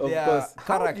language well. and Of their course.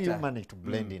 How do character. you manage to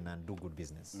blend in and do good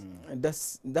business? and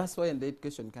that's why the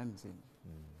education comes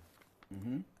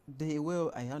in. The way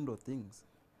I handle things.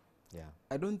 Yeah.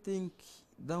 I don't think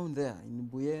down there in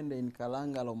Buyende, in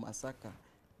Kalanga or Masaka,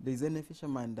 there's any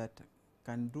fisherman that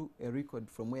can do a record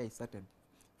from where I started.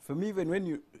 For me, even when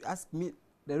you ask me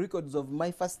the records of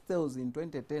my first sales in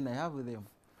 2010, I have them.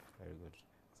 Very good.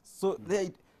 So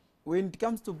when it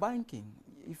comes to banking,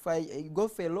 if I go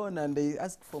for a loan and they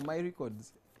ask for my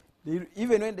records,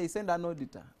 even when they send an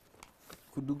auditor,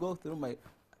 could go through my,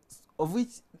 of which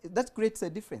that creates a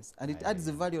difference and it adds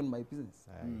a value on my business.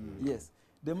 Yes.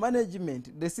 The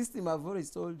management, the system I've already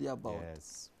told you about.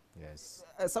 Yes. Yes.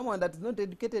 Someone that is not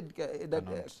educated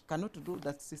cannot do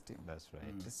that system. That's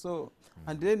right. So,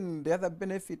 and then the other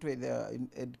benefit with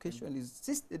education is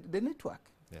the network.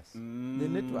 Yes. The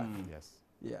network. Yes.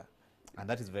 Yeah. And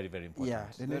that is very, very important. Yeah,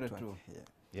 the Very network. true.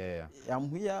 Yeah. Yeah. I'm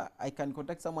here, I can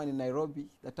contact someone in Nairobi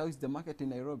that how is the market in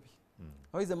Nairobi?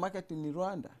 How is the market in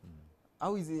Rwanda?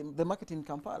 How is the market in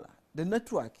Kampala? The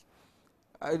network.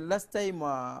 Last time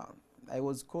I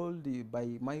was called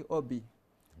by my OB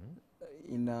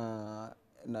in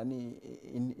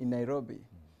Nairobi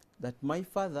that my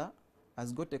father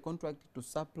has got a contract to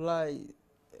supply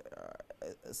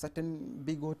certain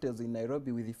big hotels in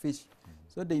Nairobi with the fish.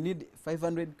 So they need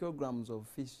 500 kilograms of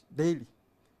fish daily.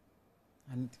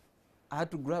 And I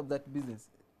had to grab that business.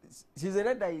 She's a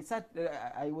lady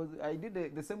I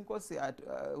did the same course at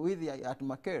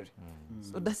Makerere.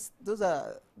 So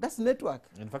that's network.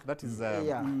 In fact, that is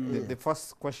the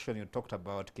first question you talked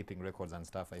about, keeping records and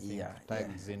stuff. I think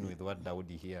ties in with what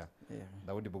Daudi here.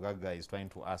 Daudi Bugaga is trying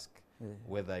to ask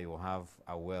whether you have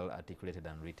a well-articulated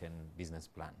and written business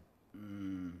plan.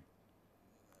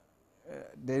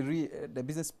 The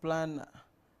business plan,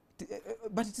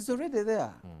 but it is already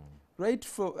there. Right,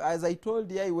 as I told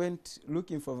you, I went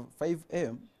looking for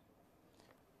 5M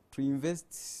to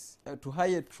invest, to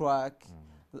hire a truck.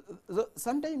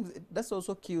 Sometimes that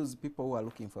also kills people who are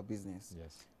looking for business.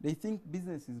 Yes. They think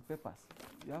business is papers.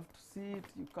 You have to see it,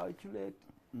 you calculate.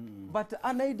 But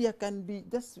an idea can be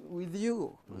just with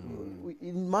you,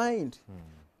 in mind.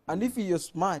 And if you're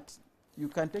smart, you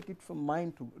can take it from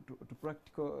mind to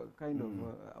practical kind of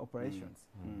operations.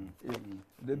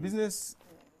 The business...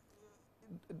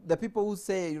 The people who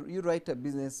say you write a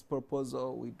business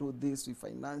proposal, we do this, we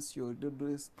finance you, do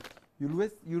this, you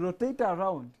rotate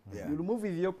around. You'll move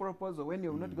with your proposal when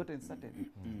you've not gotten started.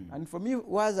 And for me,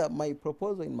 was my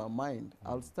proposal in my mind,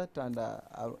 I'll start and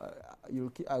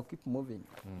I'll keep moving.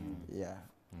 Yeah.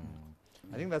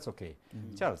 I think that's okay.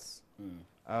 Charles,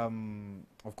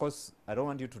 Of course, I don't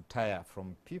want you to tire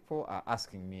from people are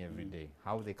asking me every day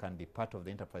how they can be part of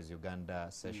the Enterprise Uganda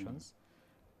sessions,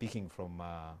 picking from,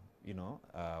 you know,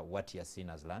 what Yasin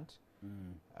has learned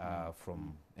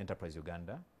from Enterprise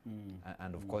Uganda,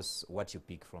 and of course, what you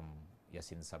pick from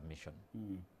Yasin's submission.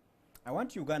 I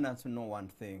want Ugandans to know one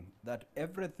thing, that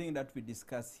everything that we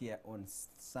discuss here on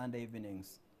Sunday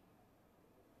evenings,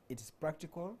 it is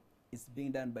practical, it's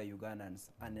being done by Ugandans,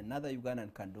 and another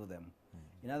Ugandan can do them.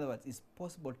 In other words, it's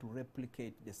possible to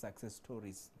replicate the success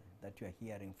stories that you are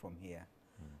hearing from here.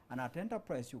 And at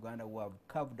Enterprise Uganda, we have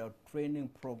carved out training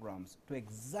programs to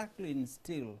exactly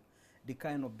instill the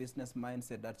kind of business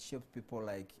mindset that shapes people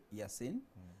like Yasin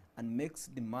and makes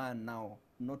the man now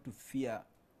not to fear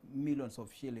millions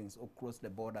of shillings or cross the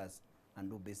borders and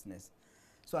do business.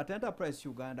 So at Enterprise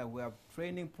Uganda, we have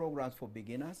training programs for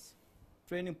beginners.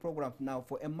 Training program now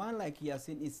for a man like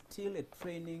Yasin is still a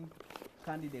training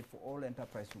candidate for all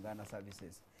Enterprise Uganda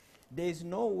services. There is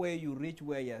no way you reach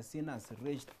where Yasin has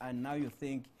reached and now you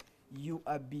think you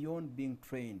are beyond being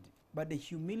trained. But the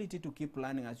humility to keep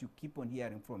learning as you keep on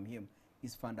hearing from him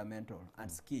is fundamental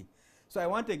and key. So I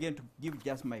want again to give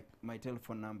just my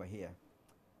telephone number here.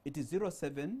 It is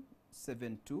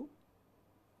 0772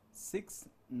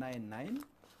 699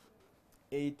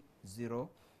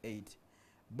 808.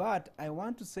 But I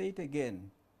want to say it again,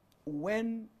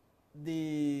 when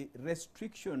the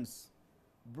restrictions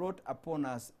brought upon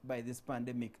us by this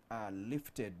pandemic are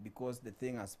lifted because the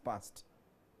thing has passed,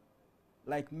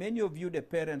 like many of you, the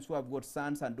parents who have got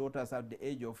sons and daughters at the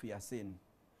age of Yasin,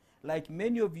 like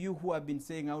many of you who have been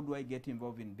saying, how do I get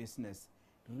involved in business?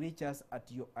 Reach us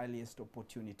at your earliest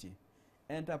opportunity.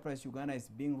 Enterprise Uganda is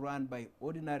being run by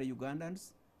ordinary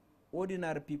Ugandans,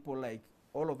 ordinary people like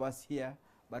all of us here,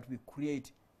 but we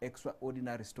create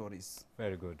extraordinary stories.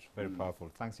 Very good, very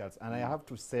powerful. Thanks, Charles. And I have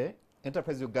to say,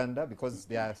 Enterprise Uganda, because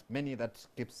there are many that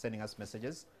keep sending us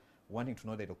messages wanting to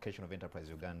know the location of Enterprise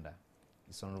Uganda.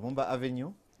 It's on Lumumba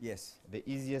Avenue. Yes. The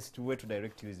easiest way to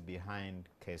direct you is behind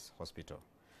Case Hospital.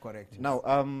 Correct. Now,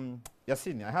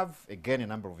 Yasin, I have again a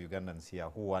number of Ugandans here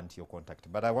who want your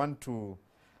contact, but I want to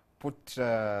put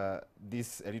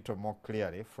this a little more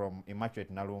clearly from Immaculate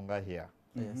Nalunga here,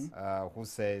 who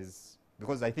says,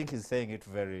 because I think he's saying it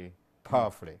very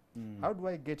powerfully. How do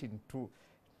I get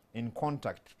in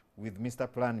contact with Mr.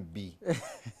 Plan B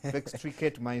to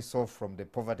extricate myself from the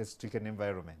poverty-stricken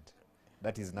environment?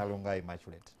 That is Nalunga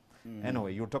Immaculate.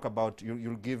 Anyway, you'll talk about,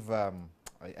 you'll give,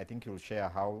 I think you'll share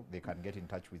how they can get in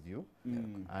touch with you.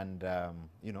 And,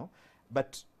 you know,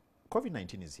 but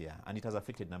COVID-19 is here and it has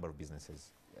affected a number of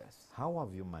businesses. Yes. How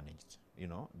have you managed, you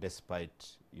know,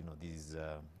 despite, you know, these,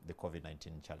 the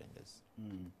COVID-19 challenges?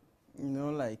 You know,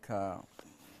 like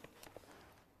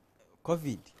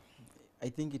COVID, I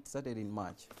think it started in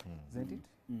March, isn't it?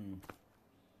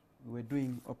 We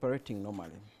were operating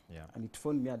normally, and it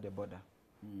found me at the border.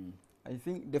 I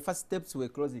think the first steps were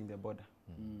closing the border.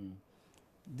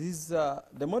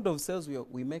 The mode of sales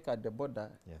we make at the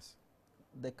border,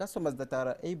 the customers that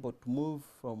are able to move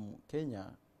from Kenya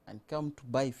and come to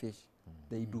buy fish,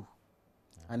 they do.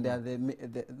 And they are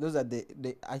those are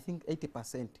I think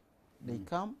 80%. They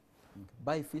come,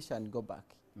 buy fish and go back.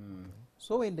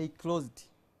 So when they closed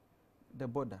the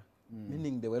border,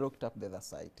 meaning they were locked up the other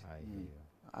side.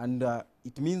 And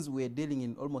it means we're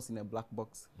dealing almost in a black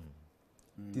box.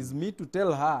 It is me to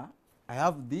tell her, I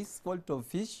have this quality of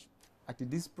fish at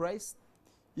this price.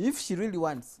 If she really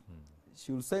wants,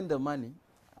 she will send the money.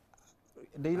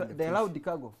 They allow the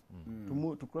cargo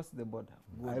to cross the border.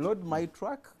 I load my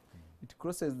truck, it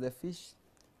crosses the fish,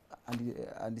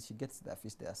 and she gets the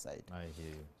fish their side. I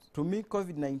hear you. To me,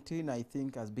 COVID-19, I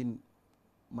think, has been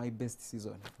my best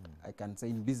season, I can say,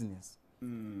 in business.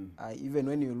 Even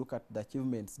when you look at the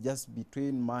achievements just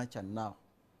between March and now,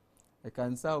 I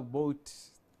can say I've bought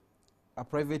a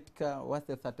private car worth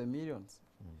 30 millions.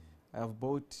 I have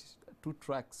bought 2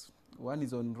 trucks. One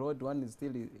is on road, one is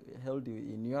still held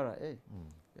in URA,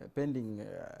 pending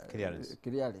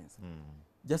clearance.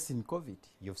 Just in COVID.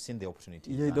 You've seen the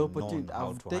opportunity. Yeah, the opportunity.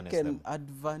 I've taken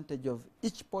advantage of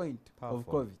each point of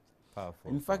COVID.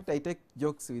 Powerful. In fact, I take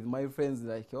jokes with my friends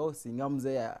like, oh,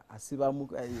 Singamze, Asibamu.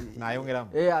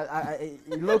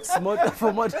 He looks smarter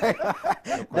from what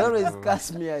they always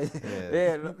curse me.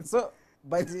 So,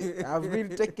 but I've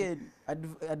really taken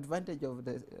advantage of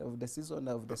the season,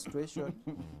 of the situation,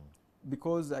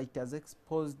 because it has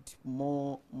exposed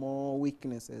more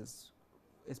weaknesses,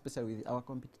 especially with our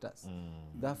competitors.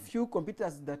 The few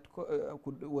competitors that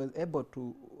were able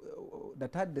to,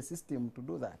 that had the system to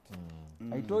do that.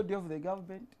 I told you of the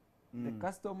government, the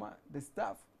customer, the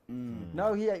staff.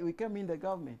 Now here we came in the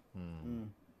government.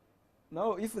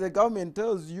 Now, if the government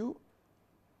tells you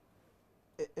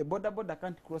a border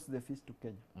can't cross the fish to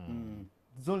Kenya,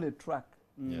 it's only a truck.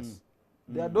 Yes.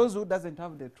 There are those who doesn't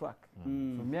have the truck. For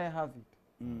me, I have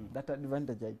it. That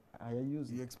advantage I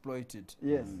use You it. exploit it.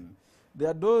 Yes. There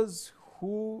are those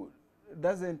who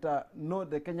doesn't know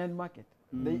the Kenyan market.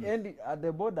 They end it at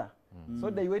the border, so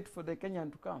they wait for the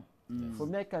Kenyan to come. Yes. For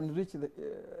me, I can reach the,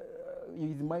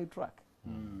 with my truck,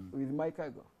 with my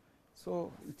cargo.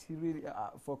 So it's really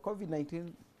for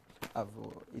COVID-19,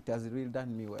 it has really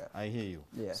done me well. I hear you.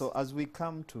 Yes. So as we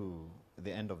come to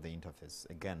the end of the interface,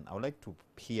 again, I would like to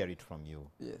hear it from you.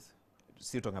 Yes.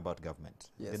 Still talking about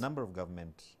government. Yes. The number of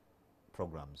government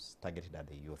programs targeted at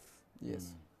the youth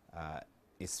Yes.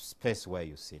 is space where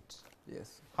you sit.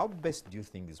 Yes. How best do you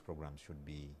think these programs should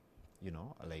be,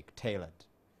 like tailored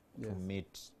Yes. to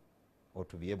meet or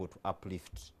to be able to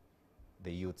uplift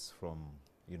the youths from,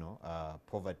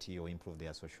 poverty or improve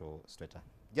their social strata?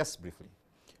 Just briefly.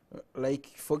 Like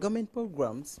for government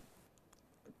programs,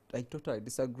 I totally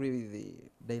disagree with the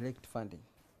direct funding.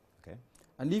 Okay.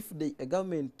 And if a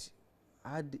government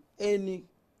had any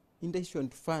intention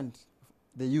to fund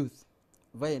the youth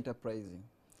via enterprising,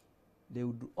 they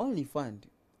would only fund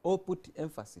or put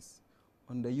emphasis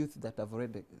on the youth that have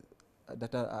already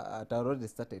that are already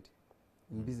started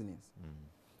in business.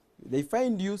 They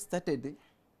find you started,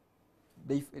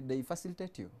 they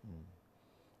facilitate you.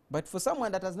 But for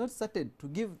someone that has not started to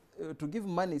give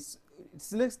money,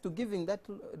 it's next to giving that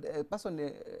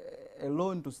person a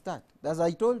loan to start. As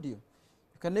I told you,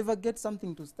 you can never get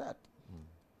something to start.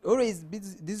 Always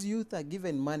these youth are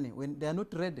given money when they are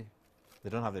not ready. They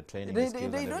don't have the training. They skills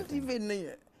and don't everything.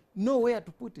 even know where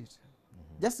to put it.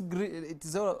 Just it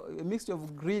is all a mixture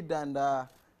of greed and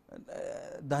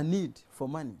the need for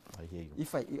money. I hear you.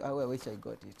 If I wish I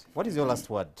got it. What is your last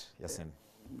word, Yasin?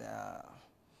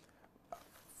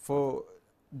 For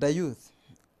the youth,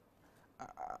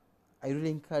 I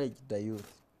really encourage the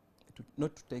youth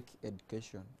not to take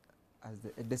education as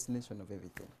a destination of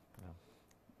everything.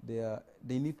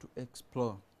 They need to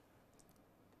explore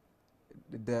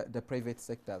the private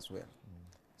sector as well.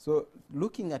 So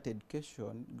looking at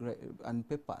education and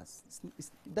papers, it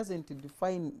doesn't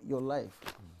define your life.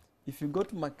 If you go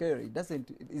to Makere,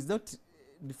 it's not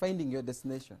defining your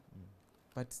destination,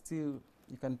 but still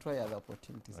you can try other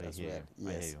opportunities as well. Yes.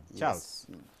 I hear you. Yes. Charles.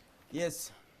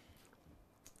 Yes.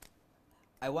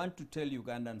 I want to tell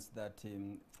Ugandans that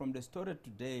from the story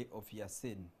today of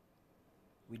Yasin,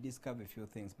 we discover a few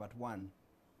things, but one,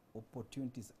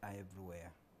 opportunities are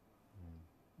everywhere.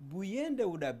 Buyende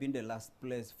would have been the last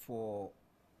place for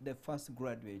the first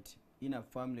graduate in a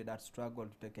family that struggled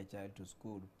to take a child to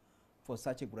school for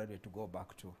such a graduate to go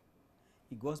back to.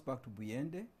 He goes back to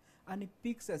Buyende and he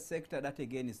picks a sector that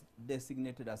again is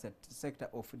designated as a sector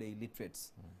of the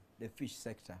illiterates, the fish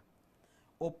sector.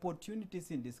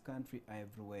 Opportunities in this country are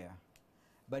everywhere,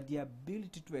 but the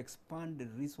ability to expand the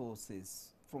resources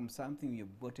from something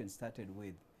you've gotten started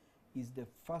with is the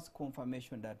first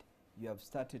confirmation that you have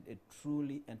started a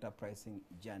truly enterprising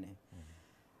journey.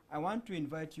 I want to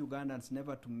invite Ugandans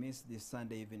never to miss these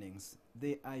Sunday evenings.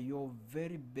 They are your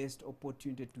very best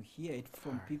opportunity to hear it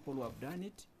from people who have done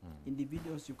it,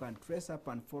 individuals you can trace up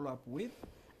and follow up with,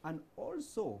 and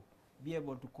also be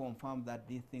able to confirm that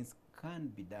these things can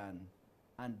be done,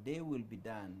 and they will be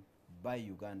done by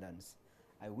Ugandans.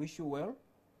 I wish you well,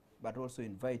 but also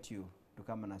invite you to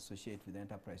come and associate with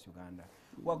Enterprise Uganda.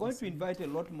 We're going to invite a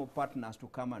lot more partners to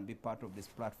come and be part of this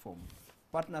platform.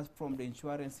 Partners from the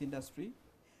insurance industry.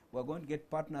 We're going to get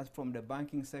partners from the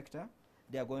banking sector.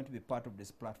 They are going to be part of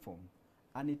this platform.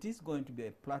 And it is going to be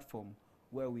a platform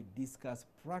where we discuss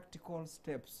practical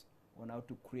steps on how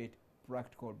to create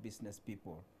practical business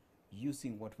people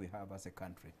using what we have as a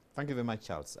country. Thank you very much,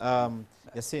 Charles.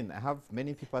 Yasin, I have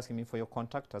many people asking me for your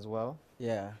contact as well.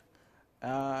 Yeah.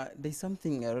 There's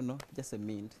something, I don't know, just a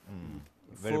mint.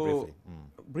 Very briefly.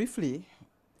 Briefly,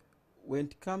 when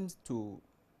it comes to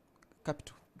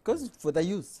capital, because for the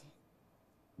youth,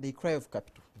 they cry of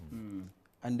capital,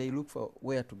 and they look for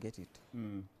where to get it.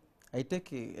 I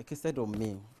take a case study of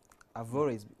me. I've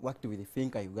always worked with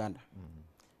Finca Uganda.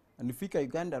 And Finca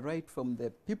Uganda, right from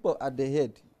the people at the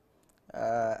head,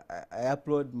 I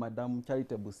upload Madam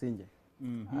Charity Businje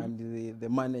and the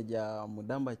manager,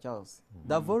 Mudamba Charles.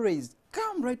 They've always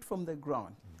come right from the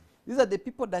ground. These are the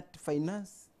people that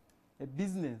finance a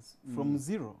business from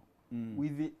zero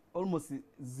with almost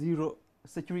zero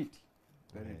security.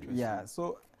 Very interesting. Yeah,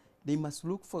 so they must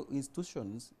look for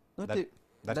institutions that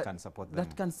can support them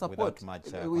that can support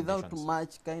without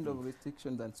much kind of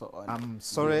restrictions and so on. I'm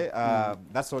sorry,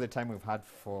 that's all the time we've had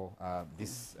for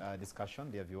this discussion,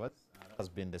 dear viewers. has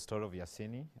been the story of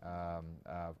Yasini,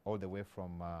 all the way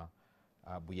from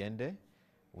Buyende,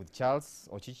 with Charles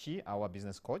Ochichi, our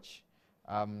business coach.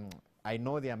 I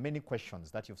know there are many questions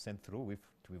that you've sent through.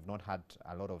 We've not had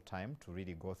a lot of time to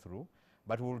really go through,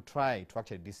 but we'll try to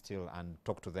actually distill and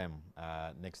talk to them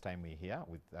next time we're here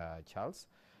with Charles.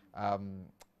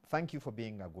 Thank you for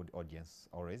being a good audience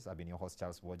always. I've been your host,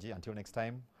 Charles Woji. Until next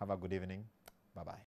time, have a good evening. Bye-bye.